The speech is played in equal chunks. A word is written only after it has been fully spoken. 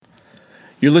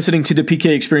You're listening to the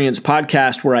PK Experience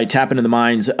podcast, where I tap into the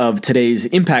minds of today's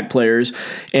impact players.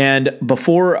 And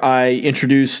before I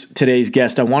introduce today's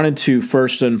guest, I wanted to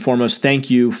first and foremost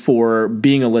thank you for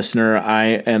being a listener. I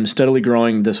am steadily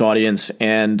growing this audience,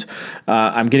 and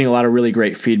I'm getting a lot of really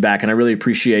great feedback, and I really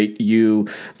appreciate you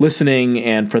listening.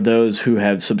 And for those who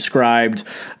have subscribed,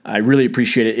 I really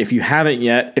appreciate it. If you haven't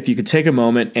yet, if you could take a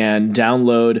moment and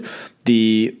download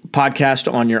the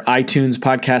podcast on your iTunes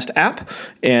podcast app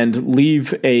and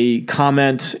leave a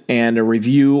comment and a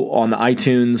review on the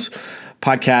iTunes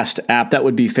podcast app, that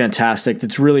would be fantastic.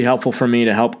 That's really helpful for me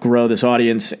to help grow this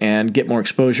audience and get more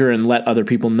exposure and let other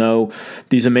people know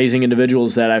these amazing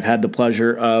individuals that I've had the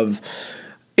pleasure of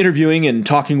interviewing and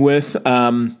talking with.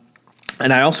 And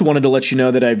I also wanted to let you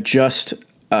know that I've just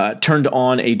turned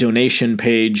on a donation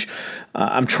page.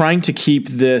 I'm trying to keep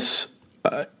this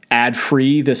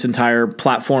ad-free, this entire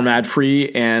platform ad-free,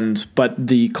 but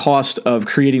the cost of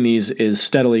creating these is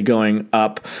steadily going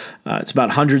up. It's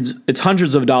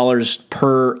hundreds of dollars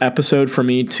per episode for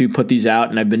me to put these out,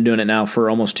 and I've been doing it now for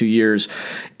almost 2 years,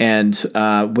 and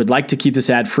would like to keep this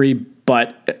ad-free,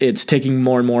 but it's taking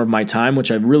more and more of my time, which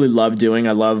I really love doing.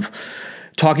 I love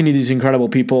talking to these incredible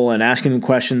people and asking them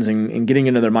questions and getting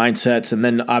into their mindsets, and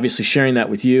then obviously sharing that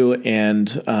with you.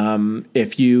 And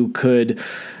if you could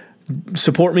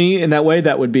support me in that way,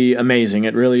 that would be amazing.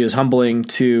 It really is humbling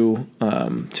to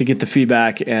get the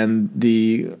feedback and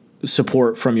the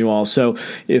support from you all. So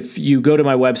if you go to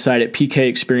my website at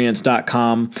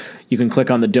pkexperience.com, you can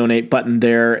click on the donate button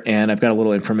there, and I've got a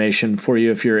little information for you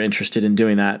if you're interested in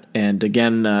doing that. And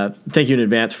again, thank you in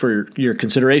advance for your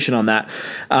consideration on that.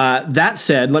 That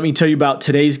said, let me tell you about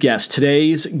today's guest.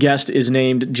 Today's guest is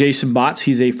named Jason Botts.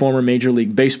 He's a former Major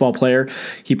League Baseball player.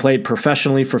 He played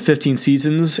professionally for 15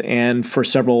 seasons and for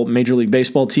several Major League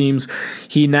Baseball teams.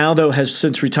 He now, though, has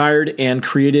since retired and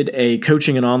created a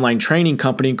coaching and online training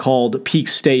company called Peak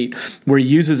State, where he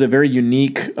uses a very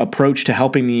unique approach to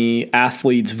helping the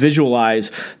athletes visualize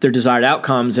their desired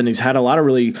outcomes, and he's had a lot of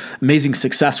really amazing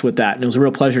success with that. And it was a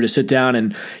real pleasure to sit down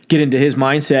and get into his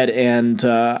mindset and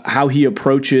how he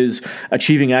approaches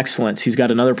achieving excellence. He's got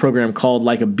another program called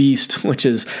Like a Beast, which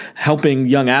is helping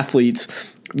young athletes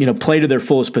play to their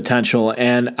fullest potential.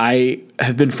 And I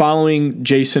have been following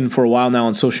Jason for a while now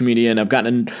on social media, and I've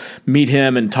gotten to meet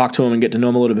him and talk to him and get to know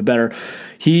him a little bit better.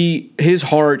 His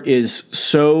heart is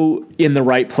so in the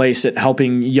right place at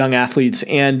helping young athletes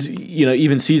and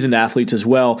even seasoned athletes as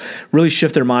well really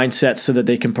shift their mindsets so that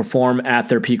they can perform at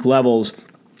their peak levels.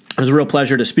 It was a real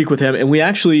pleasure to speak with him, and we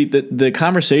actually the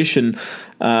conversation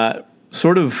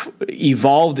sort of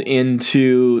evolved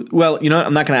into, well,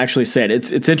 I'm not going to actually say it.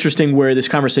 It's interesting where this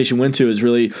conversation went to. Is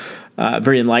really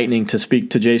very enlightening to speak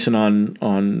to Jason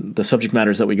on the subject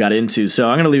matters that we got into. So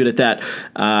I'm going to leave it at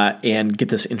that and get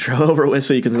this intro over with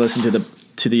so you can listen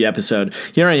to the episode.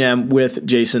 Here I am with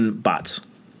Jason Botts.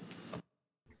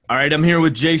 All right, I'm here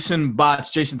with Jason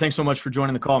Botts. Jason, thanks so much for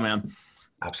joining the call, man.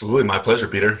 Absolutely. My pleasure,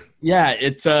 Peter. Yeah,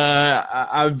 it's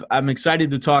I'm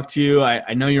excited to talk to you.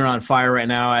 I know you're on fire right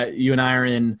now. You and I are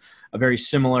in a very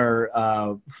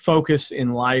similar focus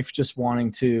in life, just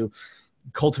wanting to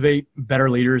cultivate better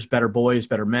leaders, better boys,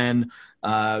 better men,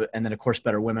 and then, of course,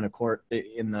 better women, of course,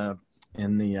 in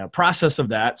the process of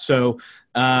that. So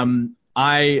I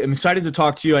am excited to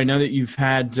talk to you. I know that you've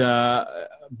had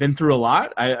been through a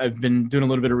lot. I've been doing a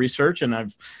little bit of research,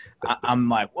 and I'm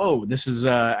like, whoa, this is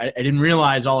I didn't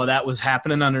realize all of that was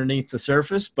happening underneath the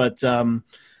surface, but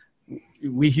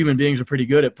we human beings are pretty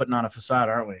good at putting on a facade,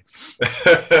 aren't we?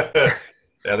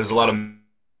 Yeah, there's a lot of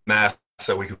masks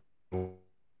that we can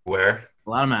wear. A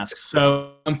lot of masks.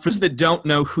 So for those that don't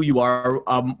know who you are,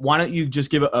 why don't you just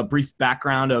give a brief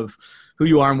background of who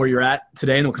you are and where you're at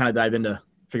today, and we'll kind of dive into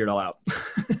figure it all out.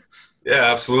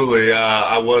 Yeah, absolutely.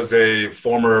 I was a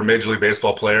former Major League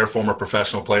Baseball player, former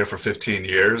professional player for 15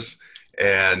 years.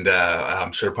 And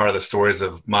I'm sure part of the stories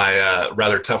of my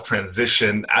rather tough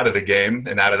transition out of the game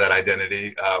and out of that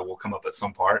identity will come up at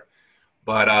some part.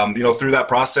 But, through that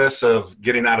process of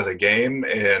getting out of the game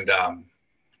and,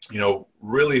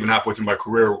 really even halfway through my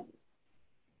career,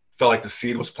 felt like the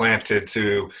seed was planted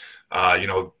to,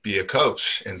 be a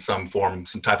coach in some form,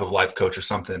 some type of life coach or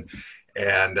something.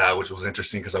 And which was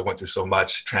interesting because I went through so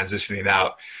much transitioning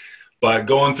out. But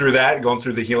going through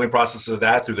the healing process of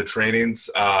that, through the trainings,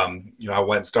 I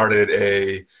went and started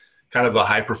a kind of a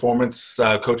high performance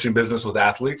coaching business with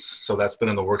athletes. So that's been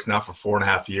in the works now for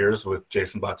 4.5 years with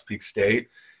Jason Botts Peak State.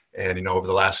 And, over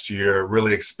the last year,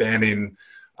 really expanding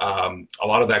a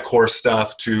lot of that core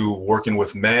stuff to working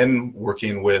with men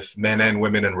and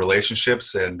women in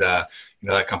relationships. And,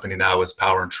 that company now is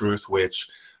Power and Truth, which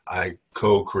I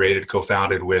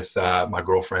co-founded with my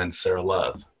girlfriend, Sarah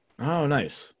Love. Oh,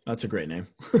 nice. That's a great name.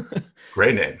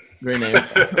 Great name. Great name.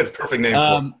 It's a perfect name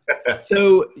for it.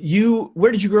 So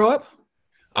where did you grow up?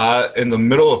 In the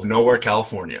middle of nowhere,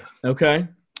 California. Okay.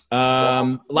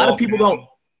 A lot of people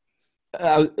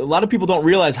don't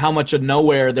realize how much of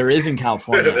nowhere there is in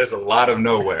California. There's a lot of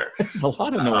nowhere. There's a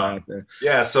lot of nowhere out there.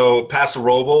 Yeah. So Paso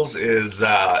Robles is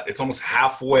it's almost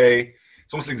halfway.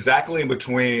 It's almost exactly in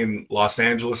between Los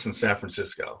Angeles and San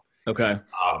Francisco. Okay.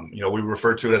 We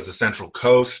refer to it as the Central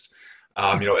Coast.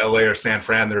 LA or San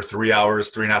Fran, they're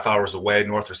 3.5 hours away,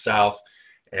 north or south.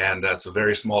 And it's a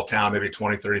very small town, maybe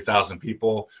 20, 30,000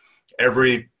 people.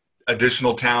 Every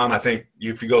additional town, I think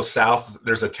if you go south,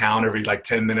 there's a town every like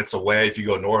 10 minutes away. If you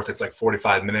go north, it's like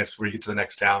 45 minutes before you get to the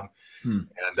next town. And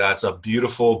it's a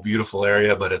beautiful, beautiful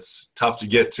area, but it's tough to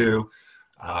get to.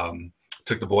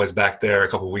 Took the boys back there a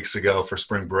couple of weeks ago for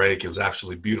spring break. It was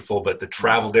absolutely beautiful, but the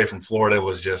travel day from Florida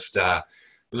was just it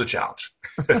was a challenge.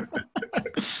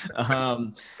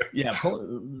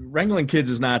 Wrangling kids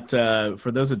is not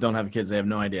for those that don't have kids. They have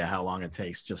no idea how long it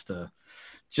takes just to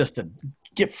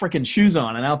get freaking shoes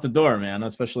on and out the door, man.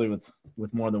 Especially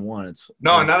with more than one.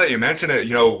 Now that you mention it,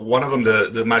 one of them,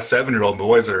 my 7-year-old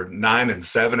boys are 9 and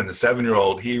 7, and the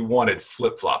 7-year-old, he wanted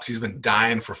flip flops. He's been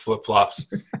dying for flip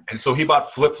flops, and so he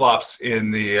bought flip flops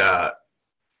in the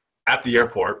at the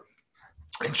airport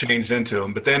and changed into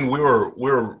them. But then we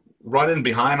were running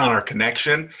behind on our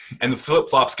connection, and the flip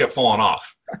flops kept falling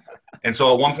off. And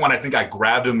so at one point, I think I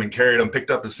grabbed him and carried him,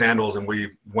 picked up the sandals, and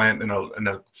we went in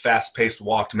a fast-paced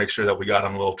walk to make sure that we got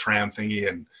on a little tram thingy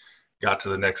and got to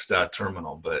the next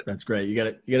terminal. But that's great. You got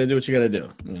to do what you got to do.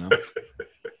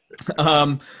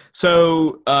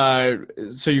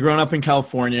 So you're growing up in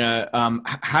California.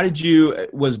 How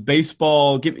did was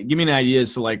baseball? Give me an idea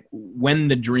as to like when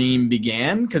the dream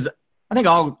began, because I think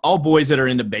all boys that are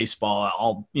into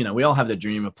baseball, we all have the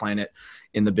dream of playing it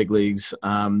in the big leagues.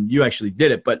 You actually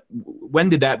did it, but when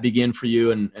did that begin for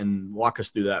you, and walk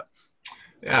us through that?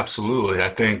 Yeah, absolutely. I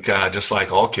think just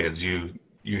like all kids, you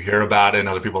hear about it and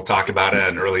other people talk about it at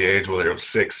an early age, whether it was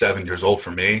 6, 7 years old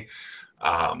for me.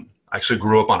 I actually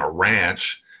grew up on a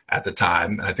ranch at the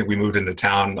time. And I think we moved into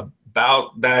town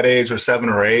about that age, or 7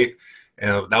 or 8.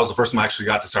 And that was the first time I actually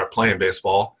got to start playing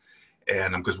baseball.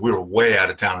 And because we were way out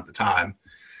of town at the time.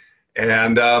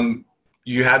 And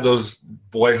you had those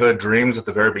boyhood dreams at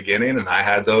the very beginning, and I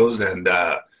had those. And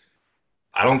I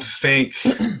don't think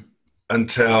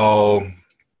until,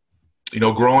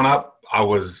 growing up, I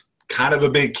was kind of a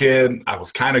big kid. I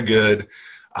was kind of good.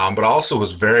 But I also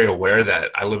was very aware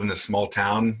that I live in this small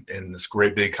town in this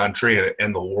great big country and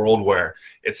in the world where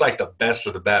it's like the best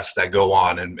of the best that go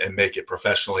on and make it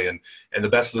professionally, and the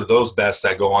best of those best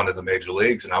that go on to the major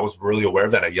leagues. And I was really aware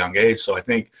of that at a young age. So I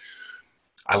think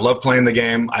I love playing the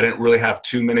game. I didn't really have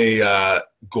too many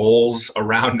goals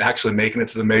around actually making it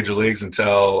to the major leagues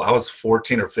until I was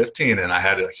 14 or 15, and I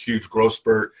had a huge growth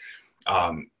spurt.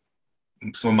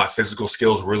 Some of my physical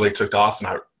skills really took off, and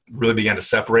I really began to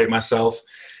separate myself.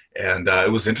 And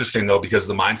it was interesting, though, because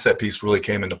the mindset piece really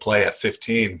came into play at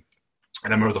 15. And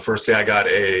I remember the first day I got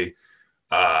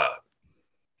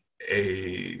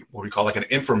what we call like an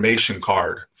information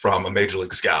card from a major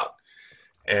league scout.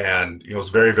 And, it was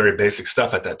very, very basic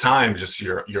stuff at that time, just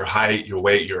your height, your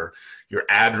weight, your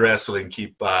address, so they can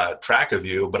keep track of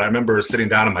you. But I remember sitting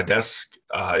down at my desk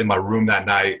in my room that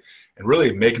night and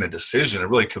really making a decision and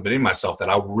really committing myself that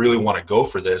I really want to go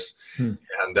for this. And,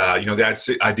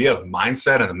 the idea of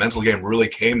mindset and the mental game really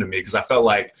came to me, because I felt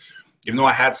like even though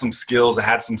I had some skills, I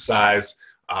had some size,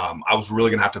 I was really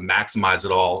going to have to maximize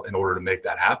it all in order to make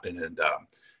that happen. And,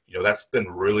 that's been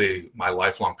really my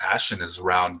lifelong passion, is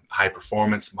around high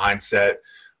performance mindset,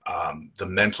 the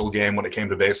mental game when it came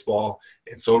to baseball.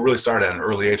 And so it really started at an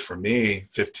early age for me,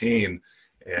 15.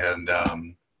 And,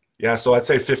 so I'd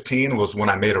say 15 was when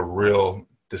I made a real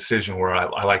decision where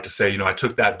I like to say, I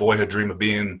took that boyhood dream of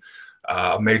being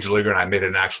a major leaguer and I made it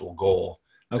an actual goal.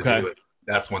 Okay. To do it.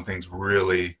 That's when things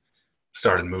really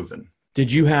started moving.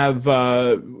 Did you have,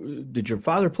 did your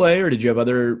father play, or did you have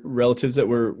other relatives that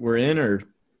were in, or?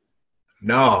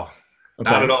 No,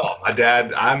 not at all. My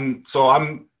dad, I'm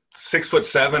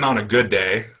 6'7" on a good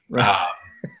day. Right.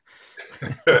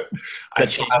 I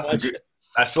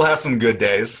still have some good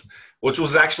days, which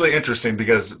was actually interesting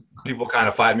because people kind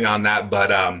of fight me on that.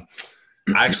 But I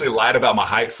actually lied about my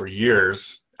height for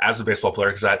years as a baseball player,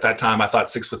 because at that time I thought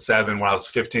 6'7" when I was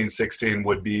 15, 16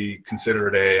 would be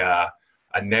considered a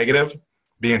negative,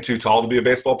 being too tall to be a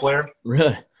baseball player.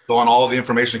 Really? So on all of the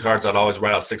information cards, I'd always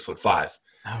write out 6'5".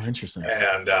 Oh, interesting.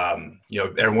 And,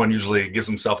 everyone usually gives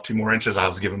himself 2 more inches. I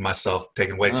was giving myself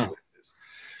taking way 2 inches.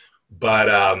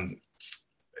 But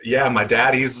yeah, my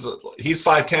dad, he's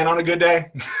 5'10" on a good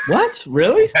day. What?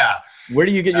 Really? Yeah. Where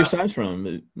do you get your size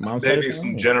from? Mom's side of Maybe some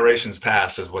family? generations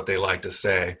past is what they like to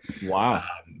say. Wow.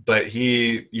 But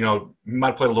he, he might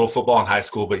have played a little football in high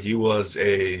school, but he was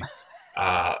a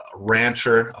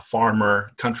rancher, a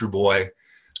farmer, country boy.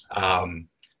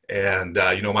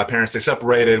 My parents, they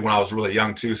separated when I was really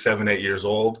young too, 7, 8 years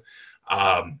old.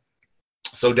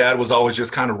 So dad was always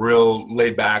just kind of real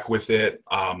laid back with it.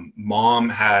 Mom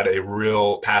had a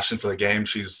real passion for the game.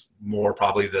 She's more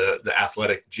probably the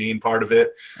athletic gene part of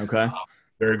it. Okay.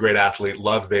 Very great athlete,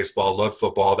 loved baseball, loved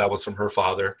football. That was from her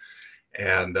father.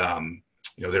 And,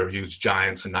 they were huge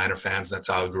Giants and Niner fans. That's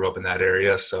how I grew up in that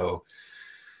area. So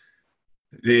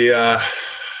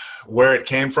where it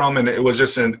came from, and it was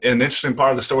just an interesting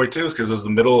part of the story too, because it was the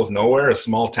middle of nowhere, a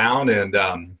small town. And,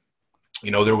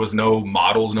 there was no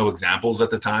models, no examples at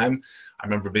the time. I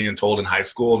remember being told in high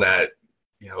school that,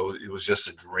 it was just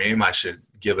a dream. I should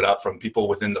give it up from people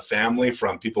within the family,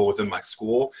 from people within my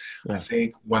school. Yeah. I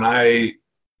think when I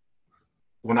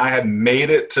had made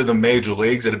it to the major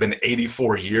leagues, it had been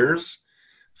 84 years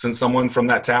since someone from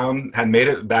that town had made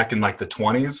it back in like the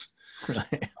 20s.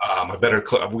 Right.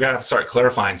 We got to start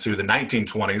clarifying through the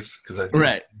 1920s because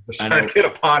right. It's trying to get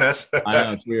upon us. I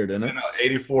know, it's weird, isn't it?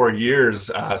 84 years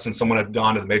since someone had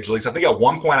gone to the major leagues. I think at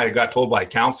one point I got told by a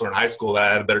counselor in high school that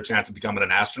I had a better chance of becoming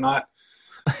an astronaut.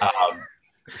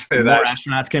 More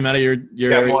astronauts came out of your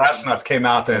area? More astronauts came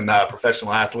out than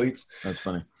professional athletes. That's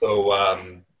funny. So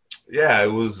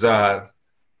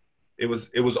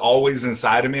it was always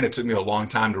inside of me, and it took me a long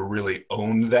time to really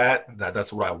own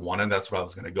that's what I wanted. That's what I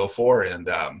was going to go for. And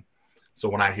so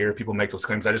when I hear people make those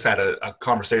claims, I just had a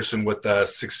conversation with a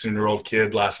 16-year-old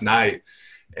kid last night,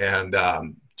 and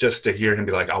just to hear him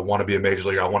be like, I want to be a major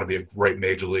leaguer. I want to be a great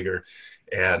major leaguer.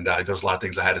 And there's a lot of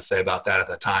things I had to say about that at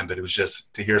that time, but it was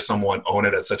just to hear someone own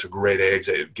it at such a great age.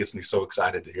 It gets me so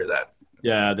excited to hear that.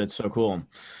 Yeah, that's so cool.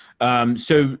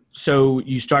 So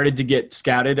you started to get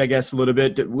scouted, I guess, a little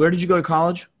bit. Where did you go to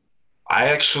college? I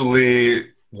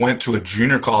actually went to a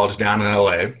junior college down in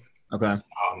LA. Okay.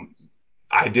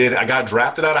 I got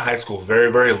drafted out of high school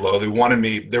very, very low. They wanted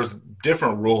me, there was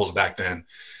different rules back then.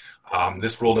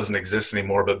 This rule doesn't exist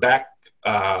anymore, but back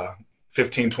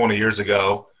 15, 20 years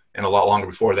ago, and a lot longer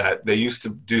before that, they used to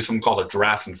do something called a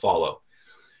draft and follow.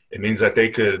 It means that they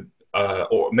could,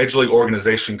 or major league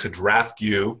organization could draft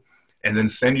you and then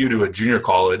send you to a junior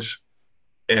college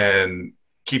and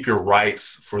keep your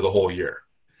rights for the whole year.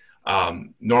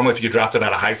 Normally, if you get drafted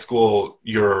out of high school,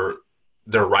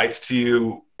 their rights to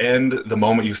you end the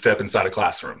moment you step inside a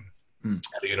classroom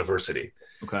at a university.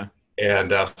 Okay.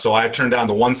 And so I turned down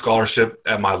the one scholarship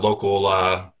at my local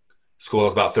school. It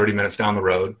was about 30 minutes down the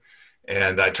road.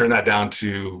 And I turned that down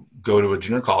to go to a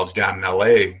junior college down in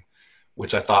LA,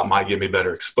 which I thought might give me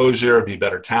better exposure, be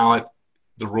better talent.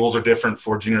 The rules are different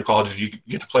for junior colleges. You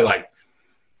get to play like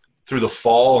through the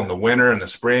fall and the winter and the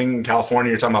spring. In California,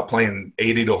 you're talking about playing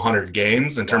 80 to 100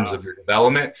 games in terms of your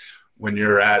development. When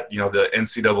you're at, the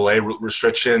NCAA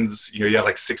restrictions, you have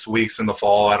like 6 weeks in the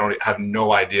fall. I have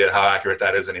no idea how accurate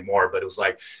that is anymore, but it was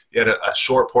like you had a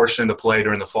short portion to play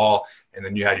during the fall, and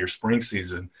then you had your spring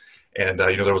season. And,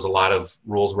 there was a lot of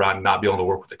rules around not being able to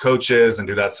work with the coaches and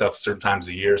do that stuff certain times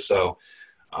a year. So,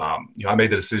 I made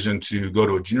the decision to go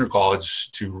to a junior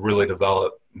college to really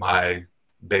develop my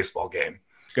baseball game.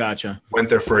 Gotcha. Went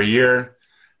there for a year.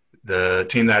 The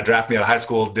team that drafted me out of high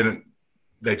school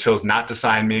they chose not to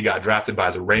sign me, got drafted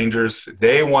by the Rangers.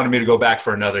 They wanted me to go back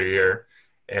for another year.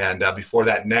 And before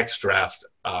that next draft,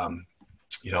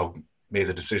 made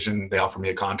the decision. They offered me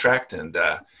a contract and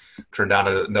turned down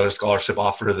another scholarship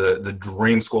offer to the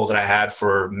dream school that I had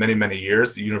for many, many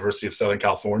years, the University of Southern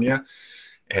California.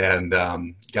 And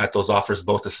got those offers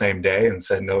both the same day and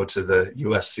said no to the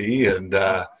USC and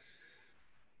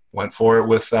went for it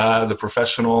with the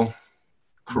professional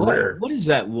career. What is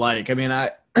that like? I mean,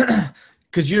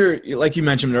 because you're, like you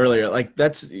mentioned earlier, like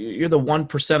you're the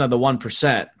 1% of the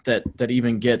 1% that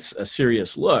even gets a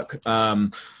serious look.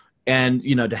 And,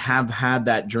 to have had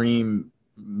that dream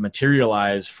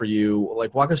materialize for you,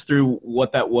 like walk us through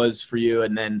what that was for you.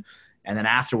 And then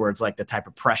afterwards, like the type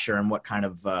of pressure and what kind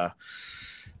of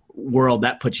world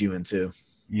that puts you into.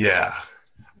 Yeah.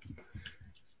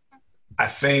 I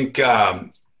think a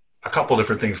couple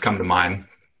different things come to mind.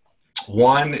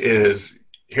 One is,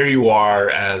 here you are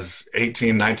as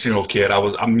 18, 19-year-old kid. I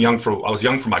was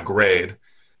young for my grade.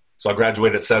 So I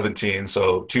graduated at 17.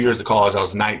 So 2 years of college, I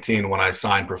was 19 when I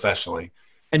signed professionally.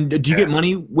 And do you get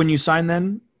money when you sign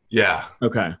then? Yeah.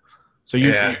 Okay. So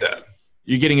you're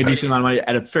getting a decent amount of money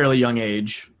at a fairly young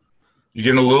age. You're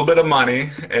getting a little bit of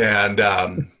money. And,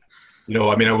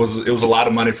 I mean, it was a lot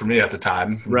of money for me at the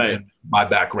time. Right. In my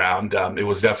background, it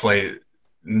was definitely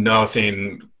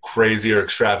nothing crazy or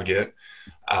extravagant.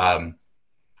 Um,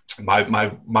 my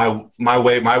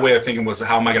way of thinking was,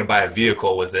 how am I going to buy a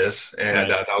vehicle with this? And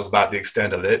Right. that was about the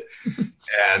extent of it.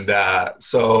 And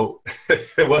so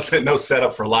it wasn't no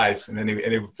setup for life in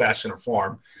any fashion or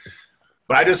form.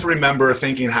 But I just remember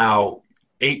thinking how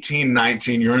 18,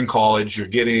 19, you're in college, you're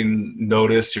getting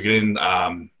noticed, you're getting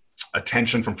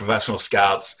attention from professional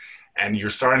scouts, and you're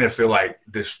starting to feel like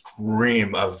this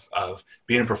dream of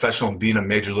being a professional and being a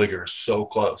major leaguer is so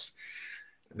close.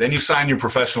 Then you sign your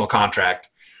professional contract,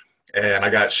 and I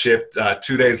got shipped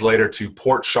 2 days later to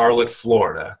Port Charlotte,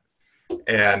 Florida,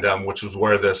 and which was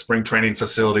where the spring training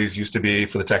facilities used to be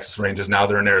for the Texas Rangers. Now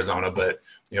they're in Arizona, but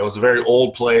it was a very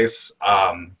old place.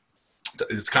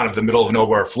 It's kind of the middle of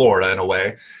nowhere, Florida, in a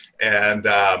way. And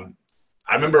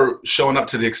I remember showing up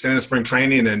to the extended spring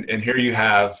training, and here you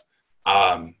have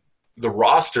the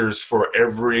rosters for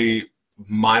every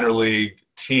minor league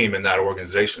team in that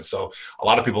organization. So a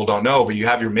lot of people don't know, but you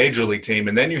have your major league team,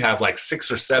 and then you have like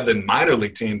 6 or 7 minor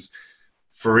league teams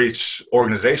for each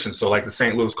organization. So like the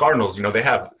St. Louis Cardinals, they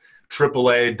have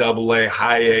AAA, AA,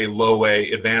 high A, low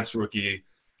A, advanced rookie,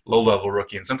 low-level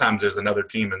rookie, and sometimes there's another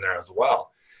team in there as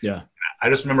well. Yeah. I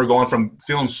just remember going from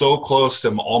feeling so close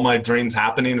to all my dreams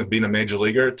happening of being a major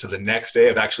leaguer to the next day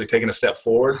of actually taking a step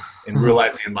forward and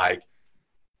realizing like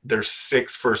there's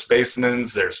 6 first basemen,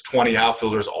 there's 20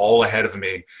 outfielders all ahead of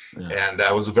me. Yeah. And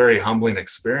that was a very humbling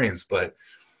experience. But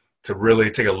to really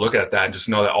take a look at that and just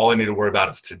know that all I need to worry about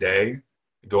is today,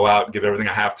 go out, give everything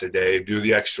I have today, do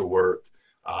the extra work,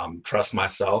 trust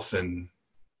myself and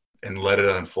let it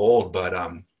unfold. But,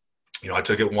 I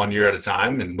took it 1 year at a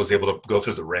time and was able to go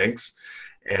through the ranks.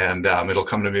 And it'll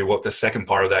come to me what the second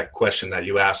part of that question that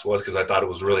you asked was, because I thought it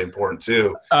was really important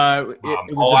too. It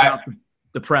was about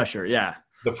the pressure. Yeah.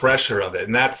 The pressure of it.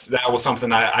 And that was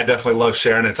something I definitely love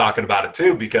sharing and talking about it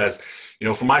too, because,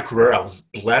 for my career, I was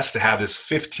blessed to have this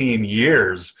 15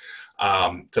 years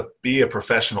to be a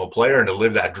professional player and to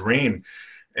live that dream.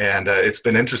 And it's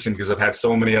been interesting because I've had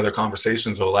so many other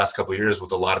conversations over the last couple of years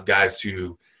with a lot of guys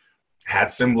who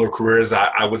had similar careers.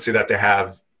 I would say that they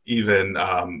have even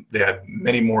they had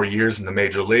many more years in the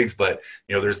major leagues, but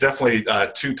there's definitely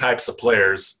 2 types of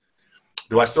players.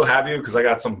 Do I still have you? Because I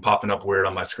got something popping up weird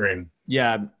on my screen.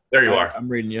 Yeah, there you are. I'm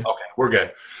reading you. Okay, we're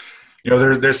good.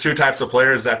 There's 2 types of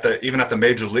players even at the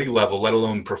major league level, let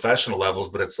alone professional levels.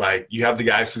 But it's like you have the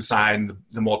guys who sign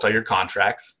the multi-year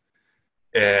contracts,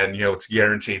 and it's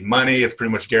guaranteed money. It's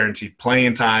pretty much guaranteed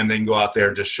playing time. They can go out there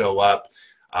and just show up.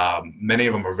 Many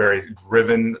of them are very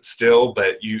driven still,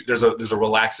 but there's a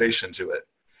relaxation to it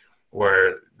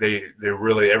where they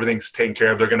really, everything's taken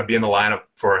care of. They're going to be in the lineup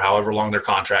for however long their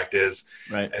contract is.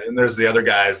 Right. And then there's the other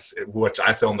guys, which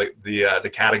I feel in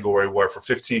the category where for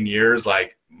 15 years,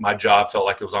 like my job felt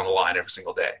like it was on the line every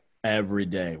single day. Every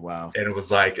day. Wow. And it was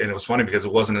funny because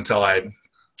it wasn't until I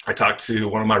talked to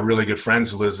one of my really good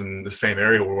friends who lives in the same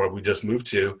area where we just moved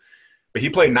to, but he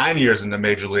played 9 years in the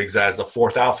major leagues as a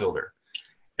 4th outfielder.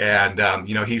 And,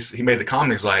 he made the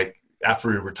comment, he's like,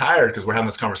 after he retired, because we're having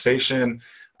this conversation,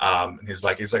 and he's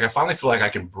like, I finally feel like I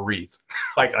can breathe,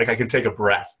 like I can take a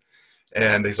breath.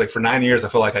 And he's like, for 9 years, I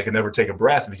feel like I could never take a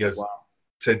breath because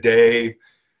today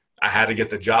I had to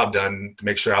get the job done to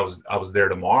make sure I was there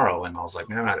tomorrow. And I was like,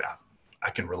 man, I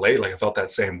can relate. Like I felt that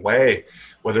same way,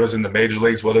 whether it was in the major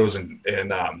leagues, whether it was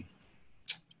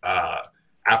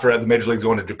after the major leagues,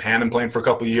 going to Japan and playing for a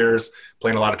couple of years,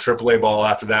 playing a lot of AAA ball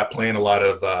after that, playing a lot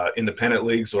of independent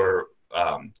leagues, or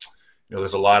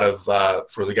there's a lot of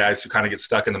for the guys who kind of get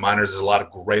stuck in the minors, there's a lot of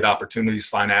great opportunities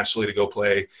financially to go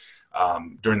play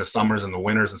during the summers and the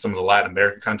winters in some of the Latin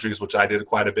American countries, which I did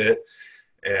quite a bit.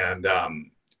 And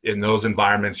in those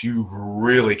environments, you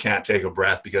really can't take a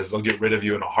breath because they'll get rid of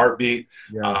you in a heartbeat.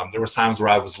 Yeah. There was times where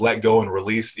I was let go and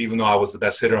released, even though I was the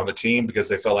best hitter on the team, because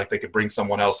they felt like they could bring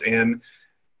someone else in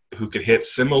who could hit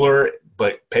similar,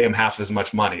 but pay him half as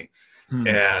much money.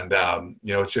 And,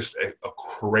 it's just a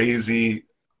crazy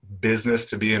business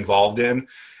to be involved in.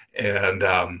 And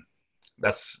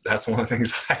that's one of the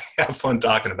things I have fun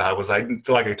talking about was I didn't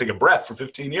feel like I could take a breath for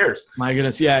 15 years. My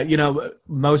goodness. Yeah.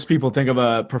 Most people think of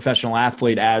a professional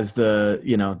athlete as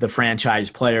the franchise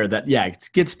player that,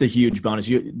 gets the huge bonus.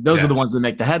 Those are the ones that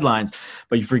make the headlines,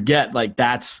 but you forget like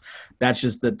that's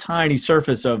just the tiny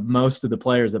surface of most of the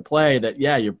players that play that,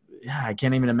 I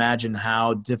can't even imagine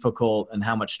how difficult and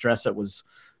how much stress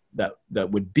that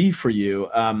would be for you.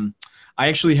 I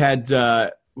actually had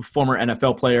former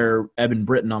NFL player Evan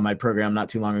Britton on my program not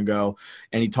too long ago,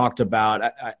 and he talked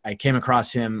about I came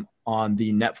across him on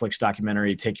the Netflix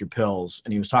documentary Take Your Pills,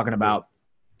 and he was talking about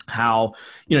how,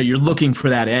 you're looking for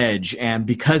that edge, and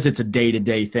because it's a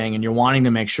day-to-day thing and you're wanting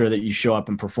to make sure that you show up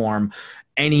and perform,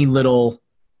 any little,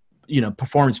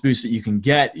 performance boost that you can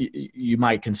get, you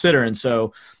might consider. And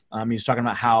so he was talking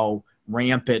about how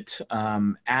rampant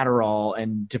Adderall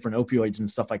and different opioids and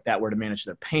stuff like that were to manage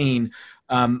their pain.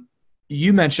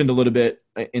 You mentioned a little bit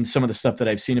in some of the stuff that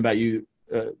I've seen about you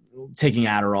taking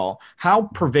Adderall. How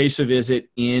pervasive is it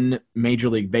in Major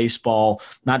League Baseball?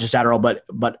 Not just Adderall,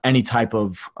 but any type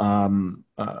of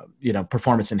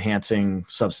performance enhancing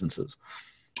substances?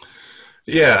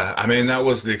 Yeah, I mean, that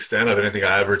was the extent of anything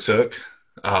I ever took,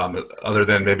 other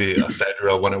than maybe a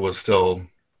Federal when it was still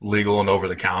legal and over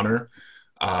the counter.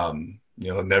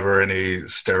 Never any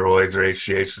steroids or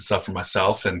HGH and stuff for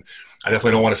myself. And I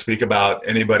definitely don't want to speak about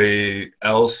anybody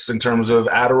else in terms of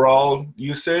Adderall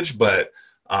usage, but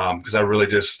because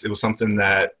it was something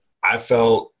that I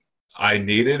felt I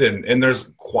needed. And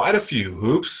there's quite a few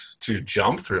hoops to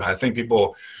jump through. I think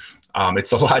people,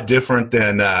 it's a lot different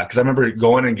than, because I remember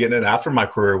going and getting it after my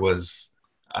career was,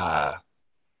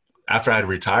 after I had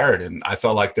retired, and I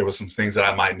felt like there was some things that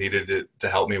I might needed to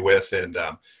help me with. And,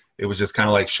 it was just kind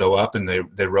of like show up and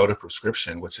they wrote a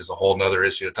prescription, which is a whole nother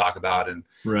issue to talk about. And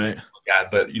right. Yeah,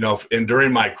 but and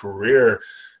during my career,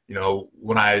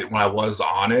 when I was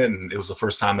on it, and it was the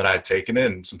first time that I had taken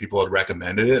it, and some people had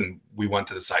recommended it, and we went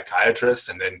to the psychiatrist,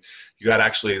 and then you got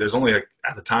at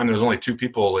the time there was only 2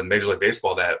 people in Major League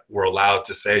Baseball that were allowed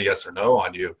to say yes or no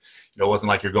on you. It wasn't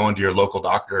like you're going to your local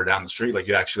doctor down the street. Like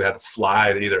you actually had to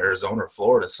fly to either Arizona or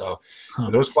Florida. So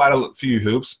there was quite a few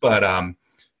hoops, but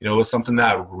it was something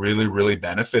that really, really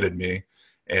benefited me.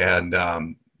 And,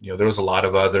 there was a lot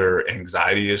of other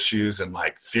anxiety issues and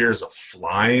like fears of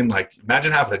flying. Like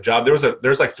imagine having a job.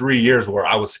 There's like 3 years where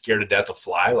I was scared to death to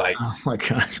fly. Like, oh my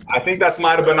gosh. I think I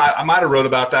might've wrote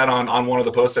about that on one of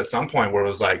the posts at some point, where it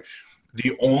was like,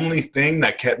 the only thing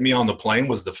that kept me on the plane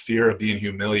was the fear of being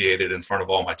humiliated in front of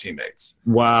all my teammates.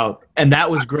 Wow. And that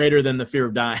was greater than the fear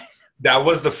of dying. That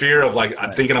was the fear of like,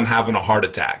 I'm thinking I'm having a heart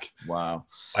attack. Wow.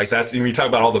 Like that's, when you talk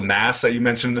about all the masks that you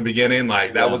mentioned in the beginning,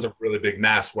 like that was a really big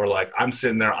mask where like, I'm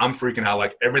sitting there, I'm freaking out.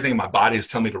 Like everything in my body is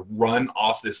telling me to run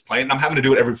off this plane. And I'm having to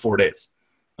do it every 4 days.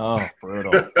 Oh,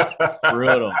 brutal.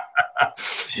 Brutal.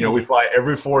 We fly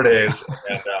every 4 days.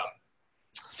 And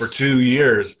for 2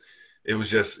 years,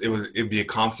 it'd be a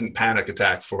constant panic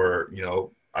attack for,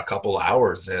 a couple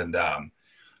hours. And,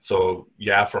 so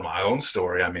yeah, for my own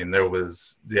story, I mean, there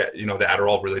was the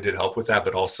Adderall really did help with that,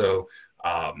 but also,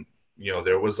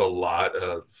 there was a lot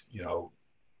of,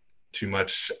 too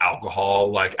much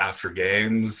alcohol, like after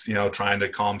games, trying to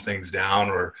calm things down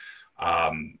or,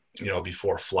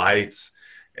 before flights.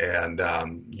 And,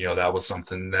 that was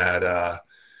something that,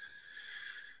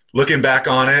 looking back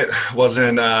on it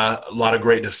wasn't a lot of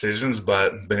great decisions,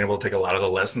 but been able to take a lot of the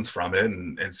lessons from it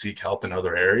and seek help in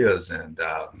other areas. And,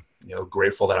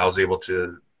 grateful that I was able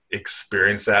to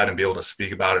experience that and be able to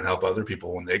speak about it and help other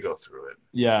people when they go through it.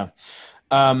 Yeah.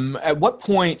 At what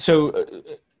point, so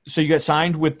you got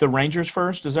signed with the Rangers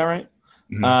first, is that right?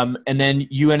 Mm-hmm. And then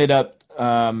you ended up,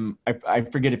 I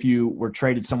forget if you were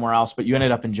traded somewhere else, but you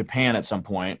ended up in Japan at some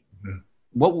point. Mm-hmm.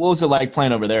 What was it like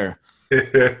playing over there?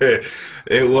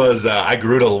 It was, I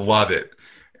grew to love it.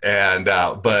 And,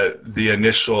 but the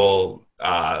initial,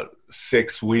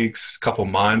 6 weeks, couple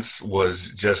months was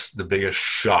just the biggest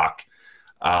shock.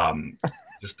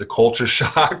 Just the culture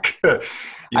shock.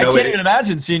 I can't even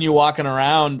imagine seeing you walking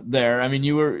around there. I mean,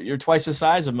 you're twice the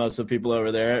size of most of the people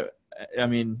over there. I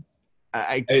mean,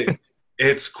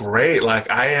 it's great. Like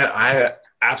I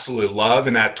absolutely love,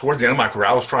 and towards the end of my career,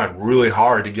 I was trying really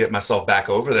hard to get myself back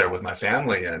over there with my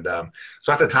family. And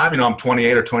so at the time, I'm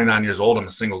 28 or 29 years old. I'm a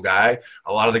single guy.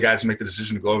 A lot of the guys who make the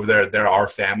decision to go over there, they are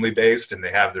family based, and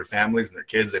they have their families and their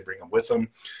kids. They bring them with them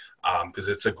because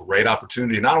it's a great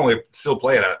opportunity. Not only still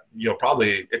play at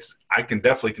I can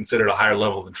definitely consider it a higher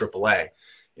level than AAA.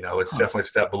 It's definitely a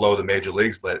step below the major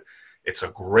leagues, but it's a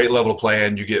great level to play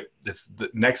in.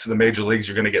 Next to the major leagues,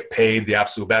 you're going to get paid the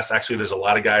absolute best. Actually, there's a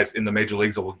lot of guys in the major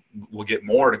leagues that will get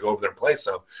more to go over there and play.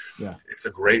 So yeah, it's a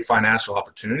great financial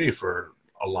opportunity for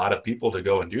a lot of people to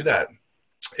go and do that.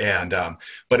 And,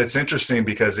 but it's interesting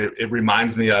because it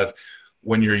reminds me of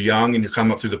when you're young and you're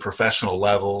coming up through the professional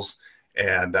levels,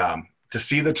 and to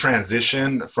see the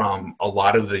transition from a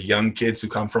lot of the young kids who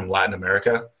come from Latin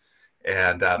America.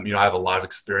 And, I have a lot of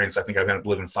experience. I think I've been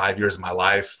living 5 years of my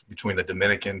life between the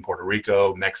Dominican, Puerto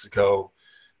Rico, Mexico,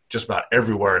 just about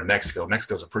everywhere in Mexico.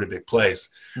 Mexico's a pretty big place.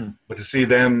 But to see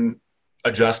them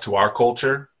adjust to our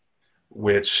culture,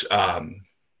 which,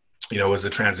 was a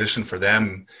transition for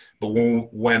them, But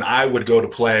when I would go to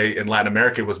play in Latin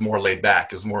America, it was more laid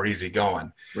back. It was more easy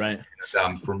going. Right.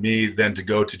 And, for me, then to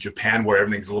go to Japan, where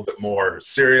everything's a little bit more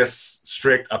serious,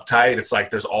 strict, uptight, it's like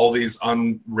there's all these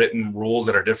unwritten rules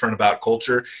that are different about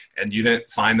culture, and you didn't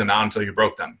find them out until you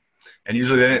broke them. And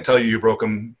usually they didn't tell you broke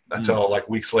them until like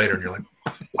weeks later, and you're like,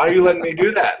 why are you letting me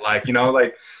do that? Like,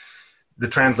 like the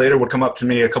translator would come up to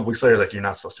me a couple weeks later, like, you're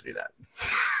not supposed to do that.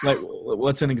 Like,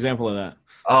 what's an example of that?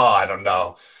 Oh, I don't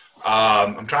know.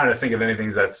 I'm trying to think of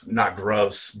anything that's not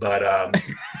gross, but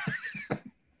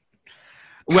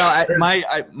well,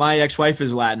 my ex-wife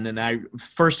is Latin, and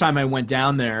first time I went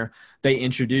down there, she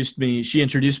introduced me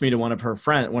to one of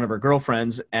her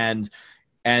girlfriends, and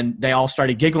they all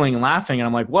started giggling and laughing, and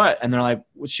I'm like, what? And they're like,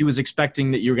 well, she was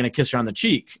expecting that you were going to kiss her on the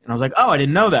cheek. And I was like, oh, I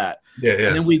didn't know that. Yeah.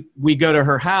 And then we go to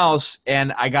her house,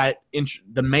 and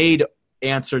the maid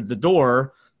answered the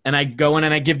door, and I go in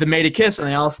and I give the maid a kiss, and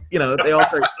they all say, oh,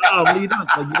 what are you doing?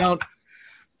 Like, you don't,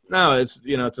 no, it's,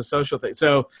 it's a social thing.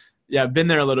 So yeah, I've been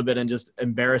there a little bit, and just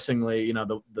embarrassingly,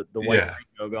 the white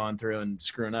going through and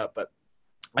screwing up. But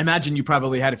I imagine you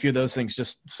probably had a few of those things,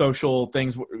 just social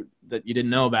things that you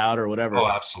didn't know about or whatever. Oh,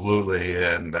 absolutely.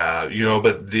 And,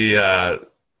 but the,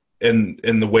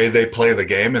 in the way they play the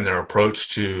game and their approach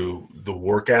to the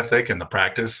work ethic and the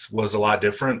practice was a lot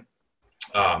different.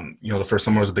 The first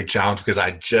summer was a big challenge because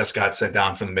I just got sent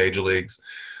down from the major leagues.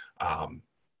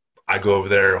 I go over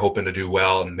there hoping to do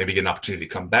well and maybe get an opportunity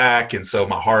to come back. And so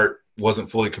my heart wasn't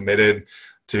fully committed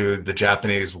to the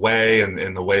Japanese way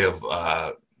and the way of,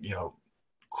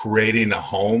 creating a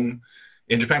home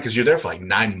in Japan, because you're there for like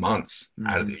 9 months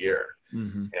out of the year.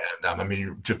 Mm-hmm.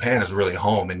 And Japan is really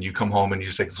home, and you come home and you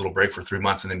just take this little break for 3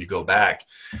 months and then you go back.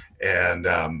 And,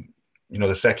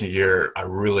 the second year I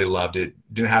really loved it.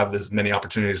 Didn't have as many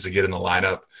opportunities to get in the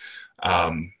lineup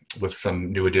with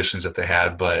some new additions that they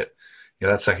had. But,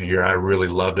 that second year I really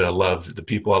loved it. I loved the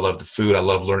people. I loved the food. I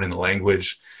loved learning the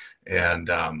language. And,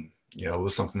 it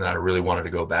was something that I really wanted to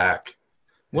go back.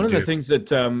 One of the things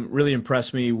that really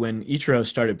impressed me when Ichiro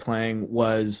started playing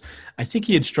was, I think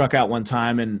he had struck out one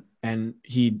time and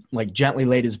he like gently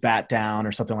laid his bat down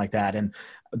or something like that. And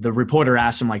the reporter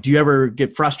asked him, like, do you ever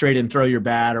get frustrated and throw your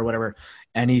bat or whatever?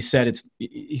 And he said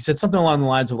something along the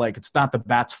lines of like, it's not the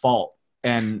bat's fault.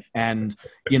 And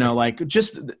like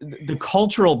just the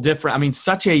cultural difference. I mean,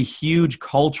 such a huge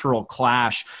cultural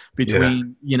clash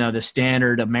between, the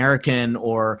standard American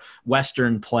or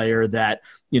Western player that,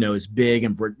 is big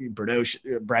and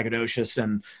braggadocious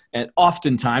and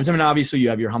oftentimes, I mean, obviously you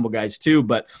have your humble guys too,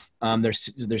 but there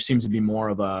seems to be more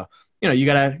of a, you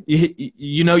gotta,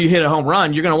 you hit a home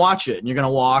run, you're going to watch it and you're going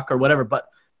to walk or whatever. But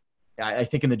I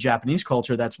think in the Japanese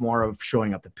culture, that's more of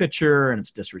showing up the pitcher and it's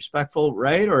disrespectful,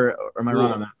 right? Or am I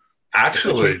wrong on that?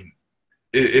 Actually,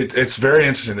 it's very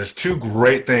interesting. There's two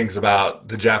great things about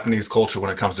the Japanese culture when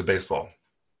it comes to baseball.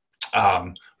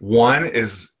 One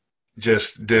is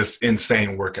just this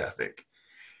insane work ethic.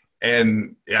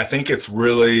 And I think it's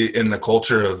really in the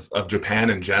culture of Japan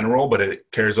in general, but it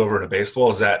carries over into baseball,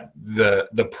 is that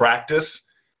the practice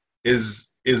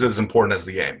is as important as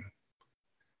the game.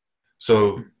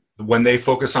 So when they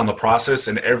focus on the process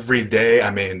and every day, I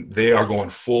mean, they are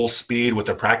going full speed with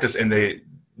their practice, and they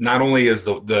not only is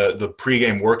the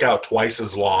pregame workout twice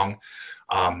as long,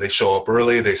 they show up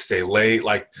early, they stay late.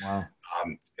 Like wow.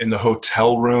 In the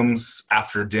hotel rooms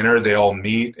after dinner, they all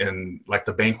meet in like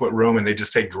the banquet room and they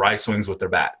just take dry swings with their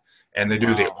bat. And they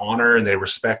do the honor and they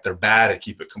respect their bat and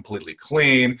keep it completely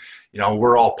clean.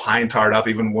 We're all pine tarred up.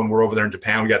 Even when we're over there in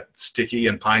Japan, we got sticky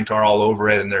and pine tar all over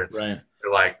it. And they're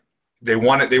like, they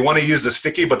want to use the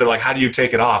sticky, but they're like, how do you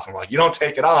take it off? And we're like, you don't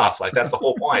take it off. Like, that's the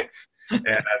whole point.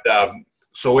 And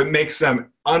so it makes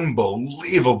them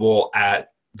unbelievable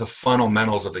at the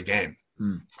fundamentals of the game.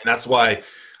 And that's why,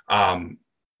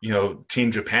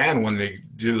 Team Japan, when they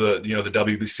do the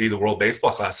WBC, the World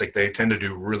Baseball Classic, they tend to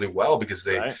do really well because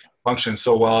they function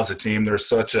so well as a team. There's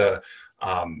such a,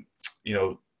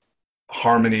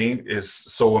 harmony is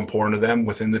so important to them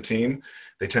within the team.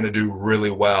 They tend to do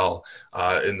really well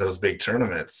in those big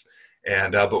tournaments.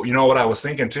 And but what I was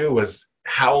thinking too was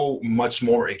how much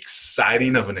more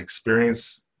exciting of an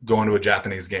experience going to a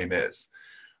Japanese game is.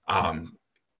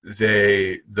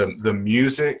 The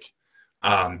music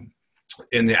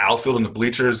in the outfield and the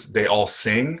bleachers, they all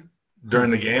sing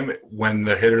during the game. When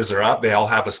the hitters are up, they all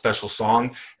have a special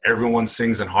song. Everyone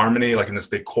sings in harmony, like in this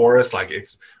big chorus. Like,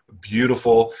 it's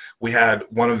beautiful. We had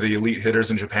one of the elite hitters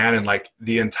in Japan, and like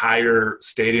the entire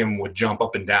stadium would jump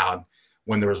up and down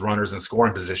when there was runners in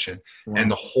scoring position. And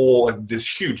the whole, like, this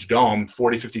huge dome,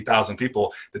 40, 50,000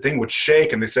 people, the thing would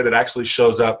shake. And they said it actually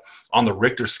shows up on the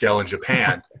Richter scale in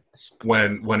Japan.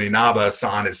 when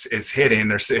Inaba-san is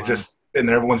hitting. It's just, and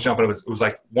everyone's jumping. It was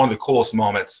like one of the coolest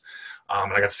moments.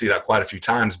 And I got to see that quite a few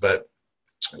times. But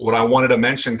what I wanted to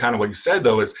mention, kind of what you said,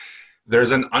 though, is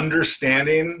there's an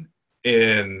understanding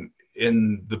in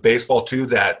the baseball, too,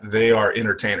 that they are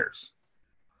entertainers.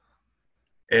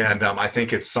 And I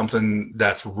think it's something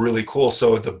that's really cool.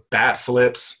 So the bat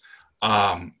flips,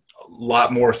 a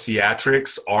lot more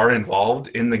theatrics are involved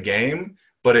in the game,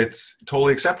 but it's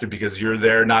totally accepted because you're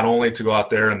there not only to go out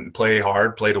there and play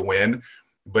hard, play to win,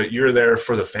 but you're there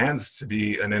for the fans to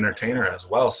be an entertainer as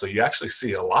well. So you actually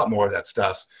see a lot more of that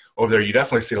stuff over there. You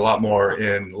definitely see a lot more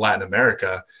in Latin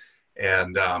America.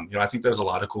 And, I think there's a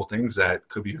lot of cool things that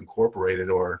could be incorporated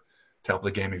or to help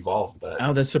the game evolve. But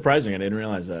that's surprising. I didn't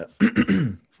realize that.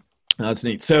 That's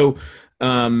neat. So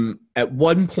at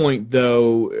one point,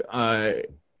 though,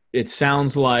 it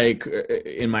sounds like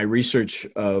in my research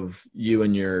of you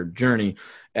and your journey,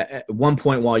 at one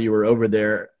point while you were over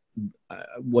there,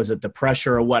 was it the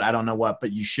pressure or what? I don't know what,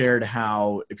 but you shared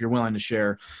how, if you're willing to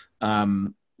share,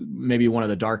 maybe one of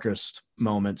the darkest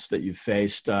moments that you've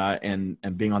faced and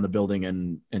being on the building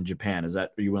in Japan. Are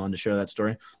you willing to share that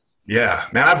story? Yeah,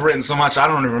 man, I've written so much. I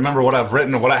don't even remember what I've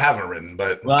written or what I haven't written,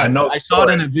 but I know I saw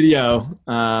it in a video.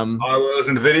 Oh, it was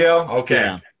in the video? Okay.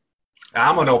 Yeah.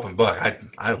 I'm an open book.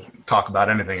 I talk about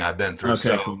anything I've been through.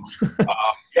 Okay. So,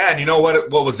 and you know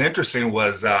what was interesting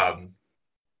was, I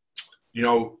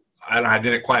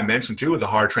didn't quite mention too, the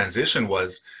hard transition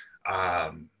was,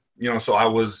 so I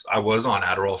was on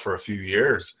Adderall for a few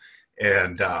years,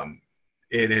 and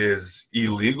it is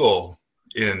illegal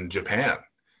in Japan.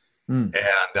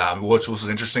 And which was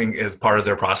interesting is part of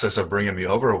their process of bringing me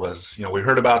over was, we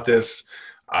heard about this.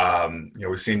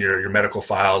 We've seen your medical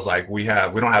files. Like we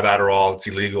don't have Adderall. It's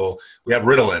illegal. We have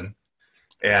Ritalin.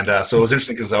 And so it was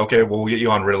interesting because, okay, well, we'll get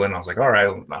you on Ritalin. I was like, all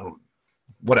right,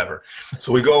 whatever.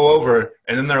 So we go over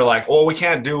and then they're like, oh, we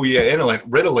can't do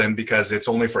Ritalin because it's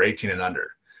only for 18 and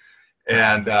under.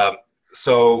 And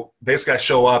so basically I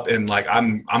show up and like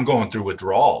I'm going through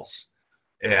withdrawals.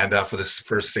 And for this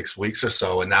first 6 weeks or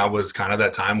so, and that was kind of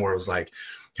that time where it was like,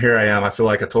 here I am. I feel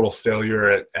like a total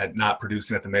failure at not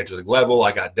producing at the major league level.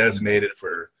 I got designated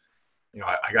for,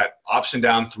 I got optioned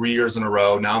down 3 years in a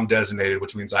row. Now I'm designated,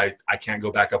 which means I can't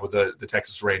go back up with the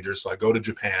Texas Rangers. So I go to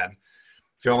Japan,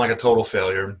 feeling like a total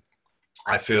failure.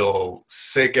 I feel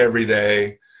sick every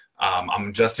day. I'm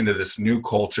adjusting to this new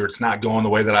culture. It's not going the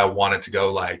way that I want it to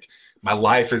go. Like, my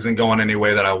life isn't going any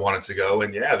way that I want it to go.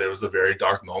 And yeah, there was a very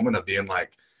dark moment of being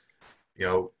like,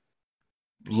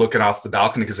 looking off the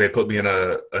balcony because they put me in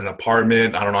an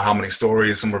apartment. I don't know how many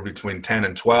stories, somewhere between 10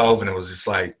 and 12. And it was just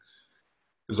like, it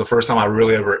was the first time I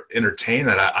really ever entertained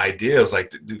that idea. It was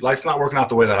like, life's not working out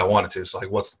the way that I wanted to. So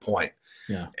like, what's the point?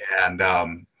 Yeah.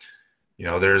 And,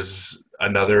 there's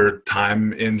another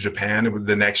time in Japan.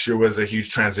 The next year was a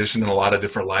huge transition in a lot of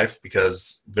different life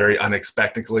because very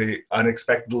unexpectedly,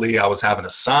 I was having a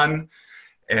son.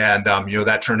 And,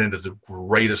 that turned into the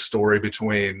greatest story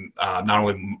between not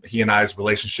only he and I's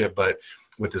relationship, but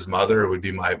with his mother. It would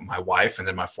be my wife and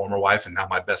then my former wife and now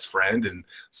my best friend and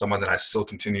someone that I still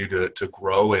continue to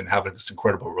grow and have this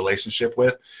incredible relationship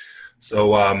with.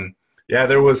 So,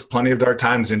 there was plenty of dark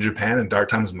times in Japan and dark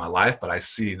times in my life, but I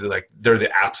see that they're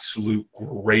the absolute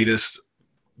greatest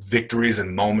victories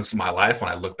and moments in my life when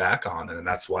I look back on it. And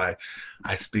that's why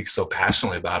I speak so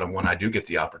passionately about them when I do get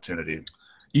the opportunity.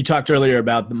 You talked earlier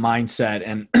about the mindset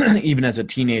and even as a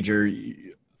teenager,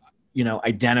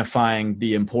 identifying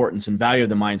the importance and value of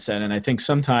the mindset. And I think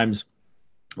sometimes,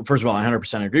 first of all, I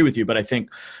 100% agree with you, but I think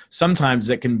sometimes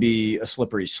that can be a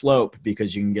slippery slope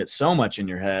because you can get so much in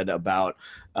your head about,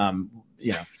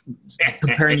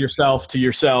 comparing yourself to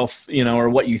yourself, or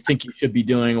what you think you should be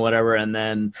doing, whatever. And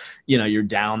then, you're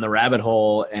down the rabbit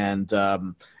hole. And,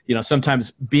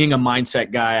 sometimes being a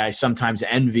mindset guy, I sometimes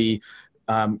envy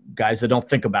guys that don't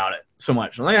think about it so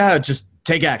much. I'm like, just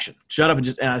take action, shut up. And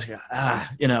I was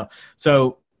like,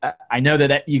 so I know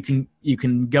that you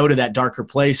can go to that darker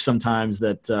place sometimes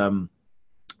that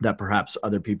perhaps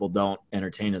other people don't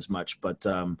entertain as much. But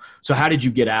so how did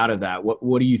you get out of that?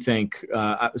 What do you think?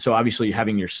 So obviously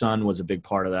having your son was a big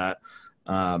part of that.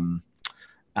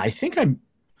 I think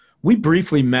we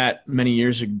briefly met many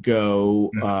years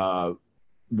ago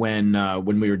when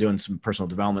we were doing some personal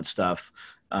development stuff.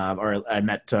 Or I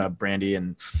met Brandy,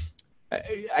 and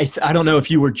I don't know if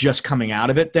you were just coming out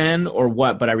of it then or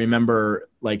what, but I remember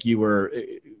like you were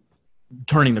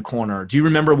turning the corner. Do you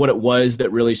remember what it was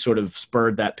that really sort of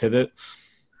spurred that pivot?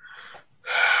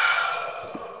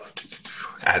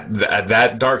 At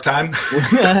that dark time?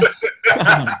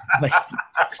 Like,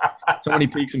 so many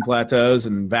peaks and plateaus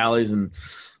and valleys and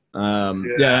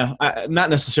Not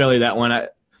necessarily that one.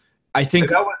 I think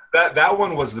that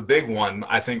one was the big one,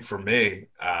 I think, for me,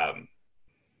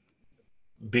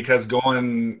 because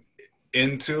going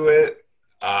into it,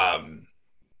 I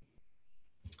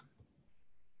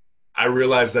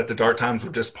realized that the dark times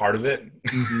were just part of it.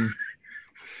 Mm-hmm.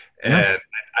 And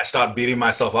I stopped beating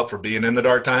myself up for being in the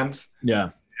dark times. Yeah.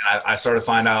 And I started to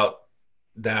find out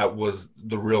that was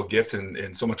the real gift,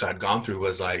 and so much I'd gone through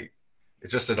was like,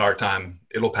 it's just a dark time.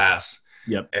 It'll pass.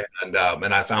 Yep. And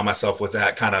I found myself with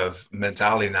that kind of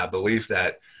mentality and that belief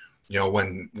that,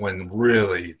 when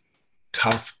really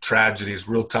tough tragedies,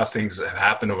 real tough things have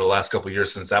happened over the last couple of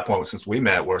years since that point, since we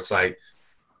met, where it's like,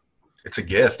 it's a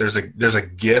gift. There's a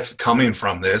gift coming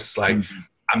from this. Like,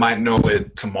 I might know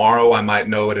it tomorrow. I might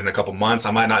know it in a couple months.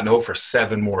 I might not know it for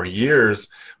 7 more years,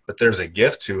 but there's a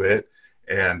gift to it,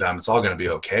 and it's all going to be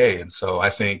okay. And so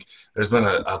I think there's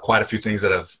been quite a few things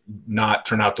that have not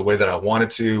turned out the way that I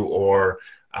wanted to, or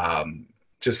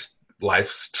just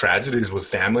life's tragedies with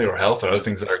family or health or other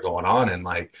things that are going on. And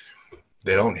like,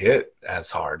 they don't hit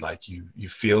as hard. Like you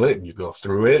feel it and you go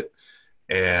through it,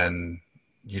 and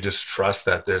you just trust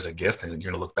that there's a gift and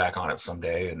you're going to look back on it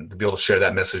someday. And to be able to share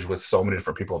that message with so many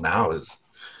different people now is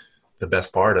the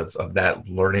best part of that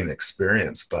learning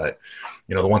experience. But,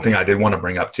 the one thing I did want to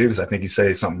bring up too, because I think you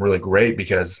say something really great,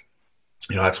 because,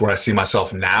 that's where I see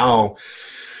myself now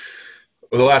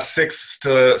over the last 6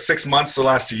 months, the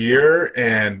last year,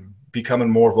 and becoming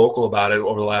more vocal about it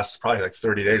over the last probably like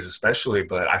 30 days, especially.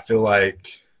 But I feel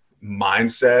like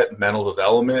mindset, mental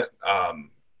development,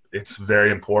 it's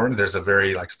very important. There's a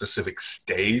very like specific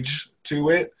stage to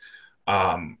it.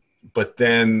 But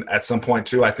then at some point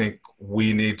too, I think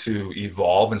we need to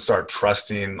evolve and start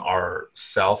trusting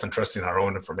ourself and trusting our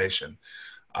own information.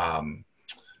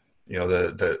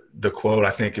 The quote,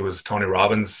 I think it was Tony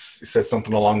Robbins, he said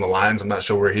something along the lines, I'm not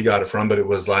sure where he got it from, but it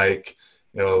was like,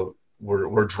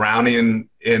 we're drowning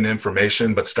in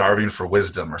information, but starving for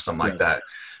wisdom or something like that.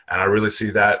 And I really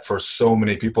see that for so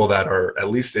many people that are, at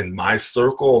least in my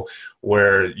circle,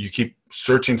 where you keep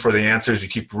searching for the answers, you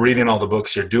keep reading all the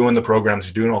books, you're doing the programs,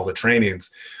 you're doing all the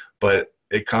trainings, but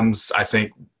it comes, I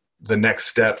think the next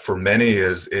step for many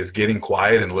is getting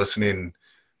quiet and listening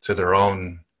to their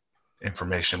own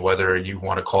information, whether you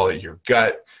want to call it your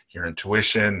gut, your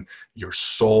intuition, your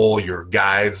soul, your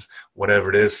guides, whatever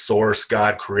it is, source,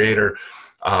 God, creator,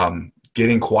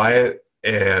 getting quiet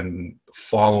and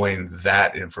following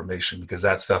that information, because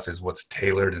that stuff is what's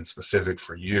tailored and specific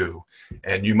for you.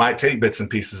 And you might take bits and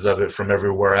pieces of it from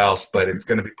everywhere else, but it's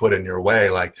going to be put in your way.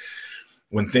 Like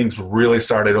when things really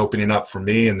started opening up for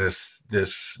me in this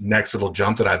next little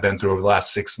jump that I've been through over the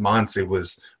last 6 months, it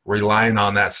was relying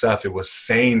on that stuff. It was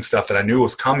saying stuff that I knew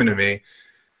was coming to me.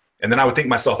 And then I would think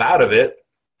myself out of it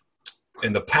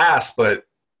in the past, but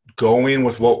going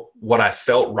with what I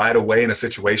felt right away in a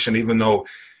situation, even though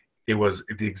it was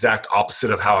the exact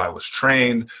opposite of how I was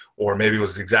trained, or maybe it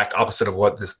was the exact opposite of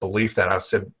what this belief that I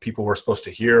said people were supposed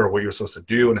to hear or what you were supposed to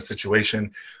do in a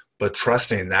situation. But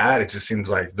trusting that, it just seems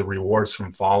like the rewards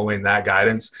from following that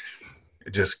guidance,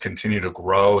 it just continue to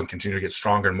grow and continue to get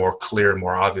stronger and more clear and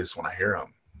more obvious when I hear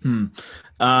them.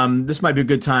 This might be a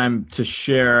good time to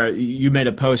share. You made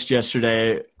a post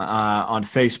yesterday on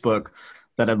Facebook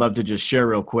that I'd love to just share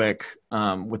real quick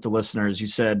with the listeners. You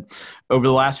said, over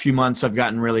the last few months, I've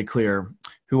gotten really clear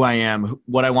who I am,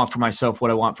 what I want for myself,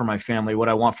 what I want for my family, what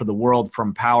I want for the world,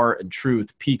 from Power and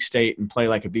Truth, Peak State, and Play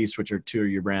Like a Beast, which are 2 of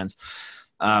your brands.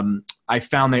 I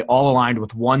found they all aligned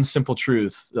with one simple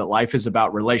truth, that life is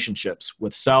about relationships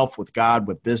with self, with God,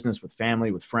 with business, with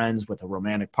family, with friends, with a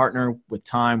romantic partner, with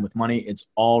time, with money. It's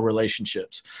all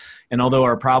relationships. And although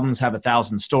our problems have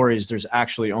 1,000 stories, there's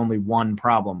actually only one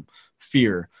problem: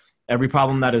 fear. Every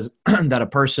problem that is that a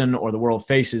person or the world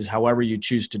faces, however you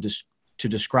choose to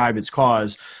describe its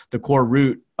cause, the core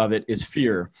root of it is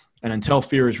fear. And until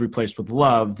fear is replaced with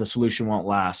love, the solution won't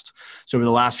last. So over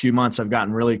the last few months, I've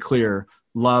gotten really clear.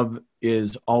 Love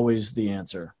is always the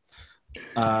answer.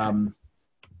 It's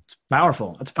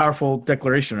powerful. That's a powerful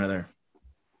declaration right there.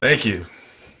 Thank you.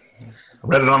 I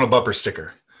read it on a bumper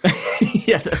sticker.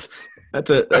 Yeah, that's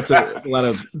a lot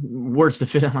of words to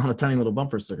fit on a tiny little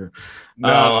bumper sticker.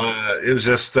 No, it was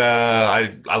just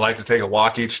I like to take a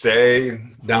walk each day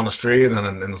down the street, and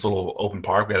then in this little open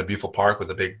park. We had a beautiful park with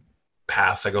a big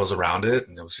path that goes around it,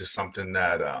 and it was just something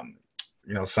that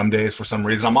some days for some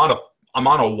reason I'm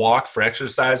on a walk for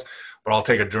exercise, but I'll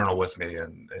take a journal with me,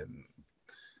 and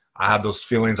I have those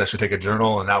feelings I should take a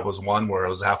journal, and that was one where I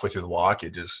was halfway through the walk.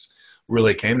 It just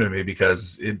really came to me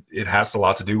because it has a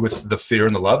lot to do with the fear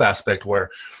and the love aspect, where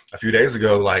a few days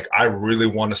ago, like, I really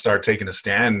want to start taking a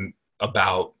stand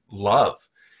about love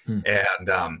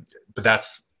And, but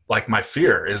that's like my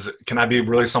fear is, can I be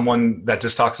really someone that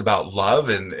just talks about love?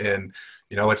 And,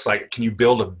 it's like, can you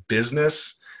build a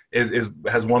business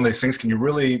has one of these things. Can you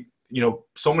really,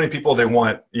 so many people, they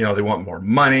want more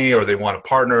money, or they want a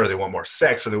partner, or they want more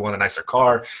sex, or they want a nicer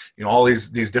car, all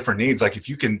these different needs. Like if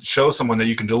you can show someone that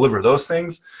you can deliver those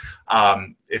things,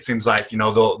 it seems like,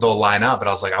 they'll line up. But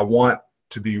I was like, I want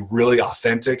to be really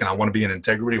authentic, and I want to be in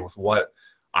integrity with what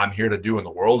I'm here to do in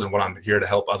the world, and what I'm here to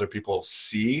help other people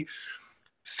see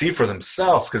for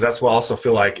themselves. Because that's what I also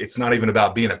feel like, it's not even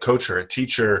about being a coach or a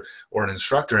teacher or an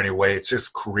instructor anyway. It's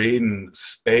just creating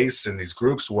space in these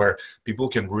groups where people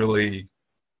can really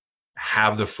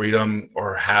have the freedom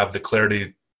or have the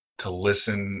clarity to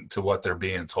listen to what they're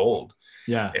being told.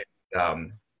 Yeah.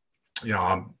 And,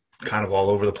 I'm kind of all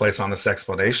over the place on this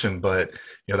explanation, but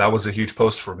that was a huge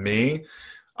post for me.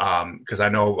 Because I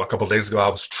know a couple of days ago I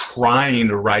was trying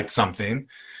to write something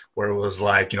where it was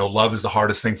like, love is the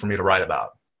hardest thing for me to write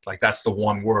about. Like that's the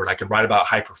one word. I can write about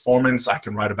high performance. I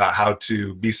can write about how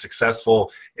to be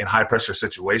successful in high pressure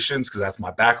situations, because that's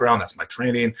my background, that's my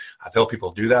training. I've helped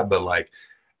people do that. But like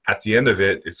at the end of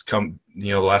it, it's come,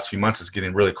 the last few months, it's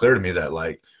getting really clear to me that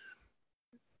like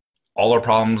all our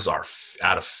problems are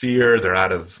out of fear. They're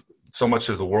out of so much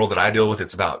of the world that I deal with.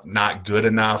 It's about not good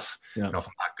enough. Yeah. If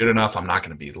I'm not good enough, I'm not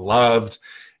going to be loved.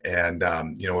 And,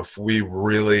 if we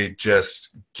really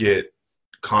just get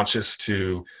conscious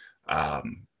to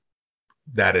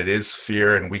that it is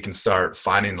fear, and we can start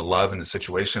finding the love in the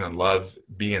situation, and love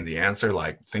being the answer,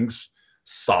 like things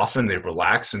soften, they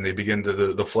relax, and they begin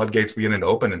to, the floodgates beginning to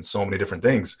open in so many different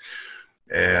things.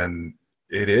 And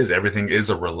everything is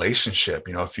a relationship.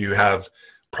 If you have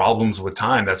problems with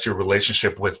time, that's your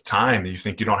relationship with time. You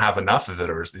think you don't have enough of it,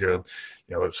 or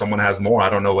if someone has more, I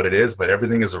don't know what it is, but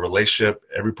everything is a relationship.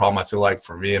 Every problem, I feel like,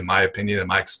 for me, in my opinion and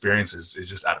my experience, is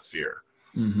just out of fear.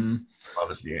 Mm-hmm.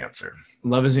 Love is the answer.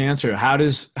 Love is the answer. How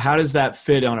does that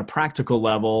fit on a practical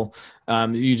level?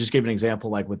 You just gave an example,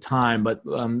 like with time, but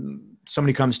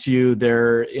somebody comes to you,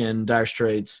 they're in dire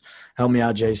straits. Help me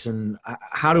out, Jason.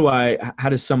 How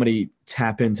does somebody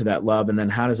tap into that love? And then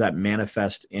how does that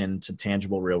manifest into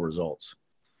tangible, real results?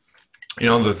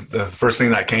 The first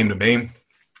thing that came to me,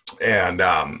 and,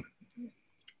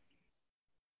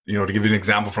 to give you an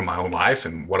example from my own life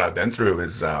and what I've been through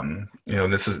is,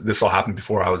 this all happened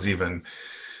before I was even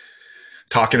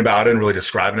talking about it and really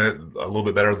describing it a little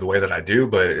bit better the way that I do.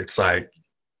 But it's like,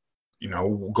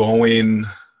 going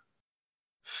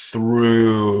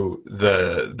through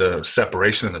the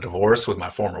separation and the divorce with my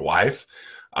former wife,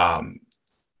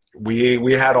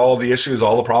 we had all the issues,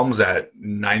 all the problems that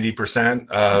 90%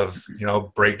 of,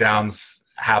 breakdowns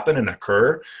happen and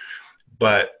occur.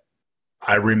 But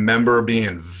I remember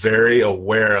being very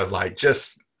aware of like,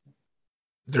 just,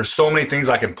 there's so many things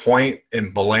I can point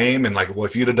and blame, and like, well,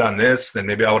 if you'd have done this, then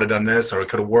maybe I would have done this, or it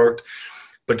could have worked.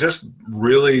 But just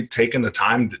really taking the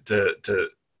time to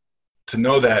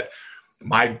know that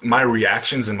my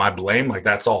reactions and my blame, like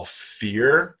that's all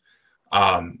fear.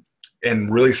 And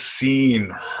really seeing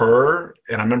her.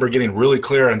 And I remember getting really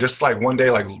clear, and just like one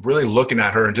day, like really looking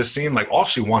at her and just seeing like all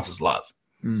she wants is love.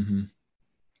 Mm-hmm.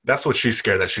 That's what she's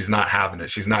scared that she's not having it.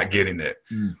 She's not getting it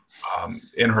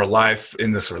in her life,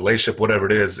 in this relationship, whatever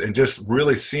it is. And just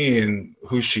really seeing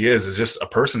who she is just a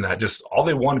person that just all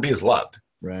they want to be is loved.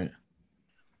 Right.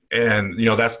 And,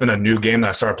 that's been a new game that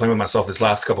I started playing with myself this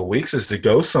last couple of weeks, is to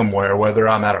go somewhere, whether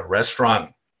I'm at a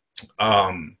restaurant,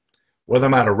 whether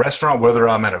I'm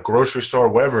at a grocery store,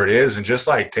 whatever it is, and just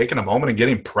like taking a moment and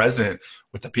getting present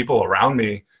with the people around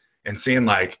me and seeing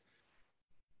like,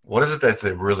 what is it that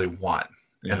they really want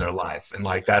in their life? And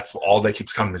like, that's all that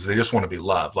keeps coming, is they just want to be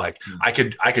loved. Like I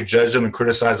could judge them and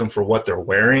criticize them for what they're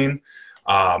wearing,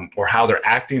 or how they're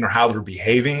acting or how they're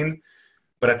behaving.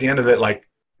 But at the end of it, like,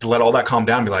 to let all that calm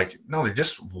down, be like, no, they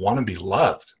just want to be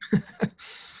loved.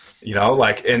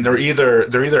 And they're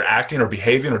either acting or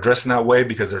behaving or dressing that way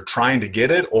because they're trying to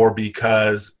get it, or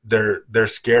because they're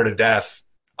scared to death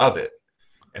of it.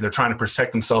 And they're trying to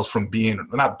protect themselves from being,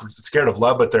 not scared of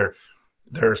love, but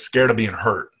they're scared of being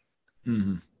hurt.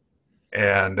 Mm-hmm.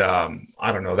 And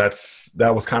I don't know,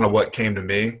 that was kind of what came to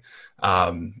me.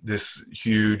 This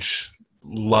huge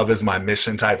love is my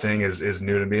mission type thing is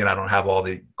new to me, and I don't have all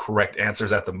the correct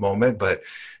answers at the moment, but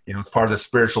it's part of the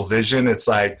spiritual vision. It's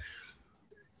like,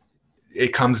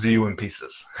 it comes to you in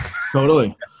pieces.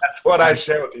 Totally. That's what I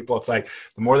share with people. It's like,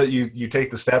 the more that you take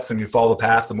the steps and you follow the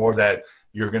path, the more that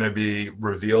you're going to be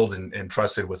revealed and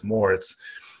trusted with more. It's,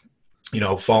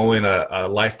 following a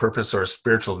life purpose or a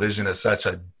spiritual vision is such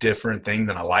a different thing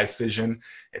than a life vision.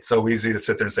 It's so easy to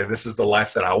sit there and say, this is the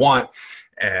life that I want.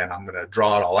 and I'm going to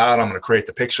draw it all out. I'm going to create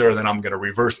the picture, and then I'm going to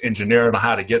reverse engineer it on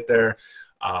how to get there,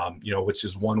 which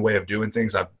is one way of doing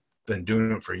things. I've been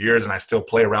doing it for years, and I still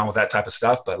play around with that type of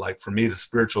stuff. But like for me, the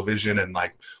spiritual vision and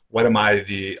like, what am I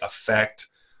the effect?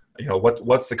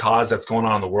 What's the cause that's going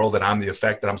on in the world that I'm the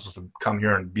effect that I'm supposed to come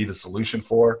here and be the solution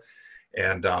for?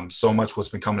 And so much what's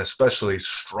been coming especially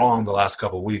strong the last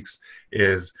couple of weeks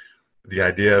is the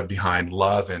idea behind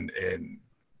love and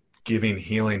giving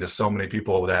healing to so many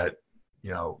people that,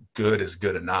 good is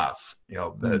good enough.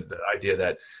 The idea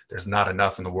that there's not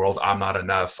enough in the world. I'm not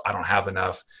enough. I don't have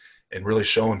enough. And really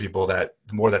showing people that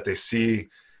the more that they see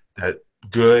that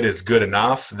good is good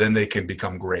enough, then they can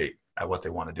become great at what they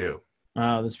want to do.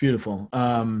 Wow, that's beautiful.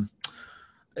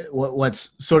 What's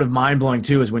sort of mind-blowing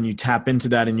too is when you tap into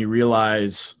that and you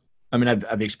realize, I mean,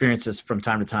 I've experienced this from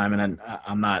time to time, and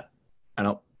I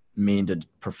don't mean to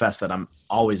profess that I'm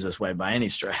always this way by any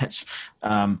stretch.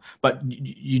 But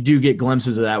you do get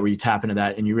glimpses of that where you tap into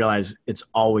that and you realize it's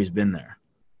always been there.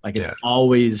 Like it's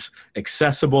always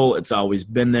accessible. It's always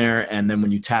been there. And then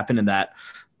when you tap into that,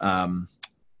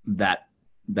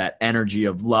 that energy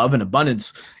of love and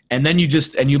abundance, and then you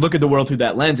look at the world through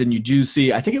that lens, and you do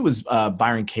see, I think it was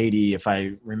Byron Katie, if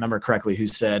I remember correctly, who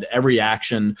said every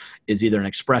action is either an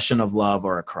expression of love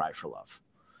or a cry for love.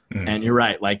 Mm-hmm. And you're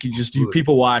right. Like you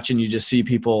people watch and you just see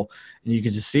people, and you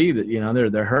can just see that,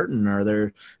 they're hurting, or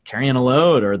they're carrying a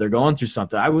load, or they're going through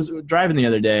something. I was driving the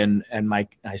other day and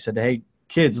I said, "Hey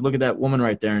kids, look at that woman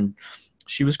right there." And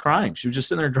she was crying. She was just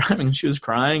sitting there driving and she was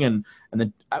crying. And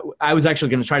then I was actually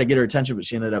going to try to get her attention, but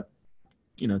she ended up,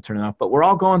 turning off. But we're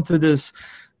all going through this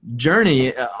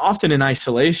journey, often in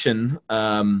isolation.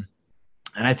 And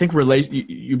I think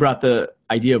you brought the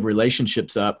idea of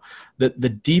relationships up. The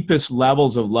deepest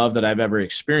levels of love that I've ever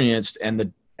experienced, and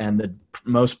the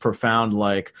most profound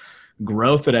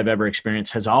growth that I've ever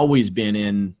experienced, has always been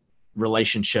in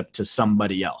relationship to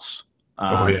somebody else.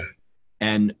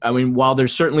 And I mean, while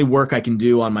there's certainly work I can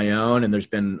do on my own, and there's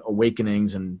been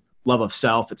awakenings and love of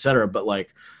self, et cetera, but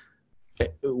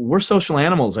we're social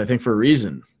animals, I think, for a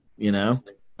reason. It's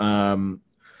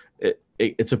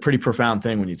a pretty profound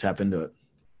thing when you tap into it.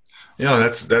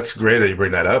 That's great that you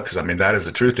bring that up, because I mean, that is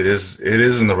the truth. It is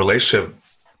in the relationship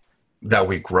that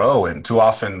we grow, and too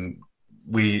often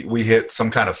we hit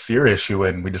some kind of fear issue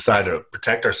and we decide to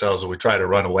protect ourselves, or we try to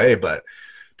run away. But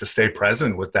to stay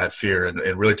present with that fear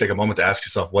and really take a moment to ask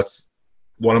yourself, what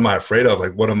am I afraid of?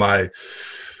 Like, what am I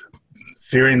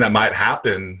fearing that might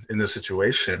happen in this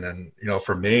situation? And,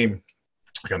 for me,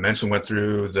 like I mentioned, went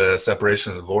through the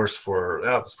separation and divorce for,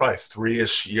 it was probably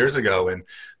 3-ish years ago. And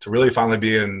to really finally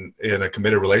be in a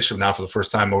committed relationship now for the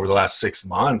first time over the last 6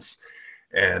 months,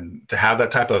 and to have that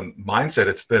type of mindset,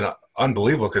 it's been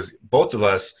unbelievable, because both of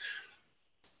us,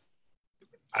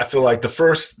 I feel like the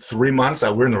first 3 months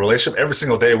that we were in the relationship, every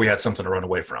single day we had something to run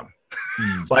away from.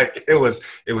 It was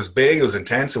big, it was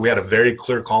intense, and we had a very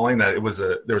clear calling that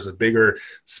there was a bigger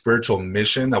spiritual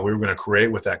mission that we were going to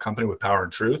create with that company, with Power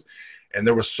and Truth. And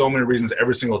there were so many reasons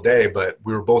every single day, but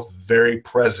we were both very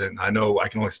present. I know I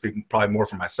can only speak probably more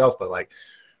for myself, but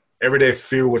every day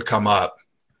fear would come up,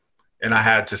 and I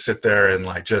had to sit there and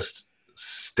just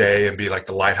stay and be like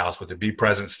the lighthouse with it, be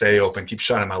present, stay open, keep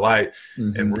shining my light,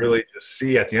 and really just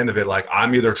see at the end of it,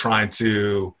 I'm either trying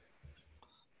to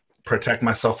protect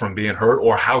myself from being hurt,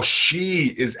 or how she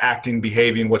is acting,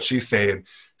 behaving, what she's saying.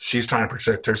 She's trying to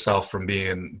protect herself from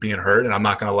being hurt, and I'm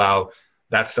not going to allow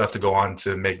that stuff to go on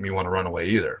to make me want to run away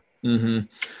either.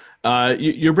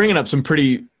 You're bringing up some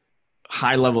pretty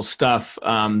high level stuff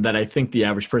that I think the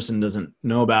average person doesn't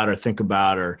know about or think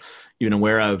about or even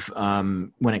aware of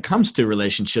when it comes to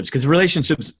relationships, because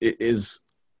relationships is,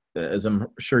 as I'm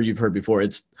sure you've heard before,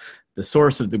 it's the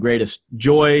source of the greatest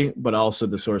joy, but also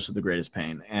the source of the greatest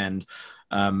pain. And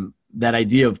that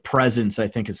idea of presence, I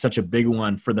think, is such a big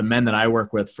one for the men that I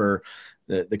work with, for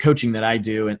the coaching that I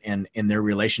do, and in their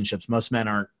relationships. Most men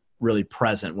aren't really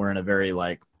present. We're in a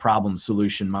very problem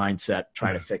solution mindset,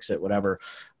 try to fix it, whatever.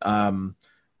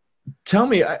 Tell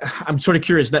me, I'm sort of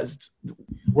curious, that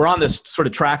we're on this sort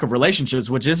of track of relationships,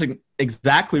 which isn't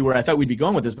exactly where I thought we'd be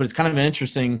going with this, but it's kind of an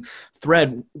interesting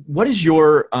thread. What is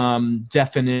your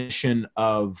definition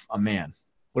of a man?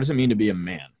 What does it mean to be a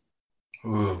man?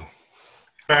 Ooh.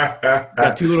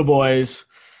 Got 2 little boys,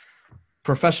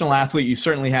 professional athlete. You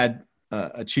certainly had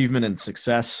achievement and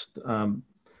success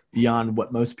beyond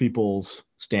what most people's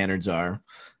standards are,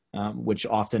 which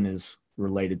often is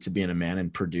related to being a man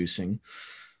and producing.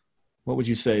 What would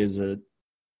you say is that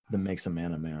makes a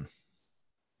man a man?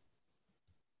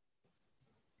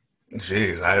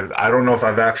 Geez, I don't know if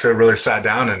I've actually really sat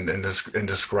down and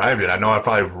described it. I know I've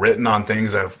probably written on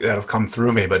things that have come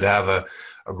through me, but to have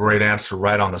a great answer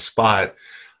right on the spot.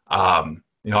 I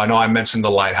know I mentioned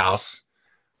the lighthouse.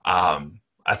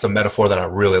 That's a metaphor that I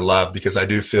really love because I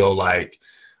do feel like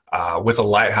with a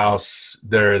lighthouse,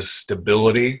 there is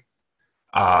stability.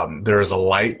 There is a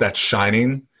light that's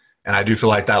shining, and I do feel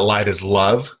like that light is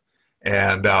love.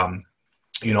 And,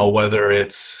 whether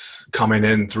it's coming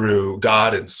in through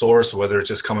God and source, whether it's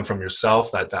just coming from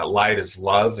yourself, that light is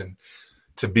love. And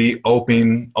to be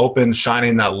open,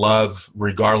 shining that love,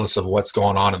 regardless of what's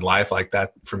going on in life, like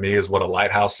that for me is what a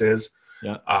lighthouse is.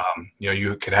 Yeah.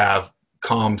 You could have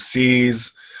calm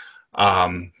seas,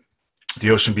 the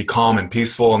ocean be calm and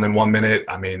peaceful. And then 1 minute,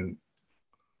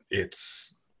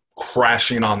 it's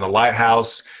crashing on the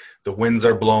lighthouse. The winds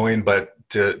are blowing, but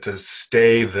to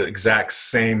stay the exact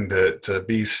same, to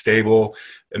be stable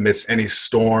amidst any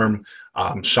storm,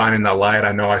 shining that light.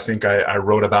 I think I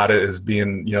wrote about it as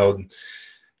being,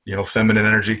 feminine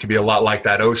energy can be a lot like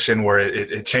that ocean where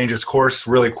it changes course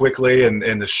really quickly,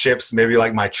 and the ships maybe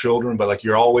like my children, but like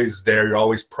you're always there, you're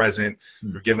always present,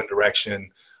 you're given direction,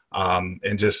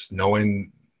 and just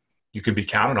knowing you can be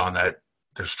counted on, that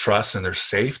there's trust and there's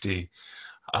safety.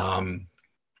 And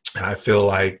I feel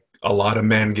like a lot of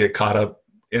men get caught up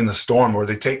in the storm, or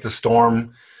they take the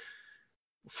storm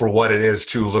for what it is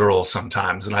too literal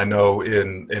sometimes. And I know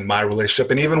in my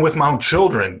relationship, and even with my own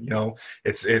children,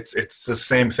 it's the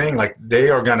same thing. Like they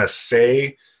are going to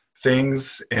say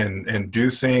things and do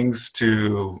things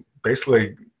to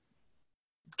basically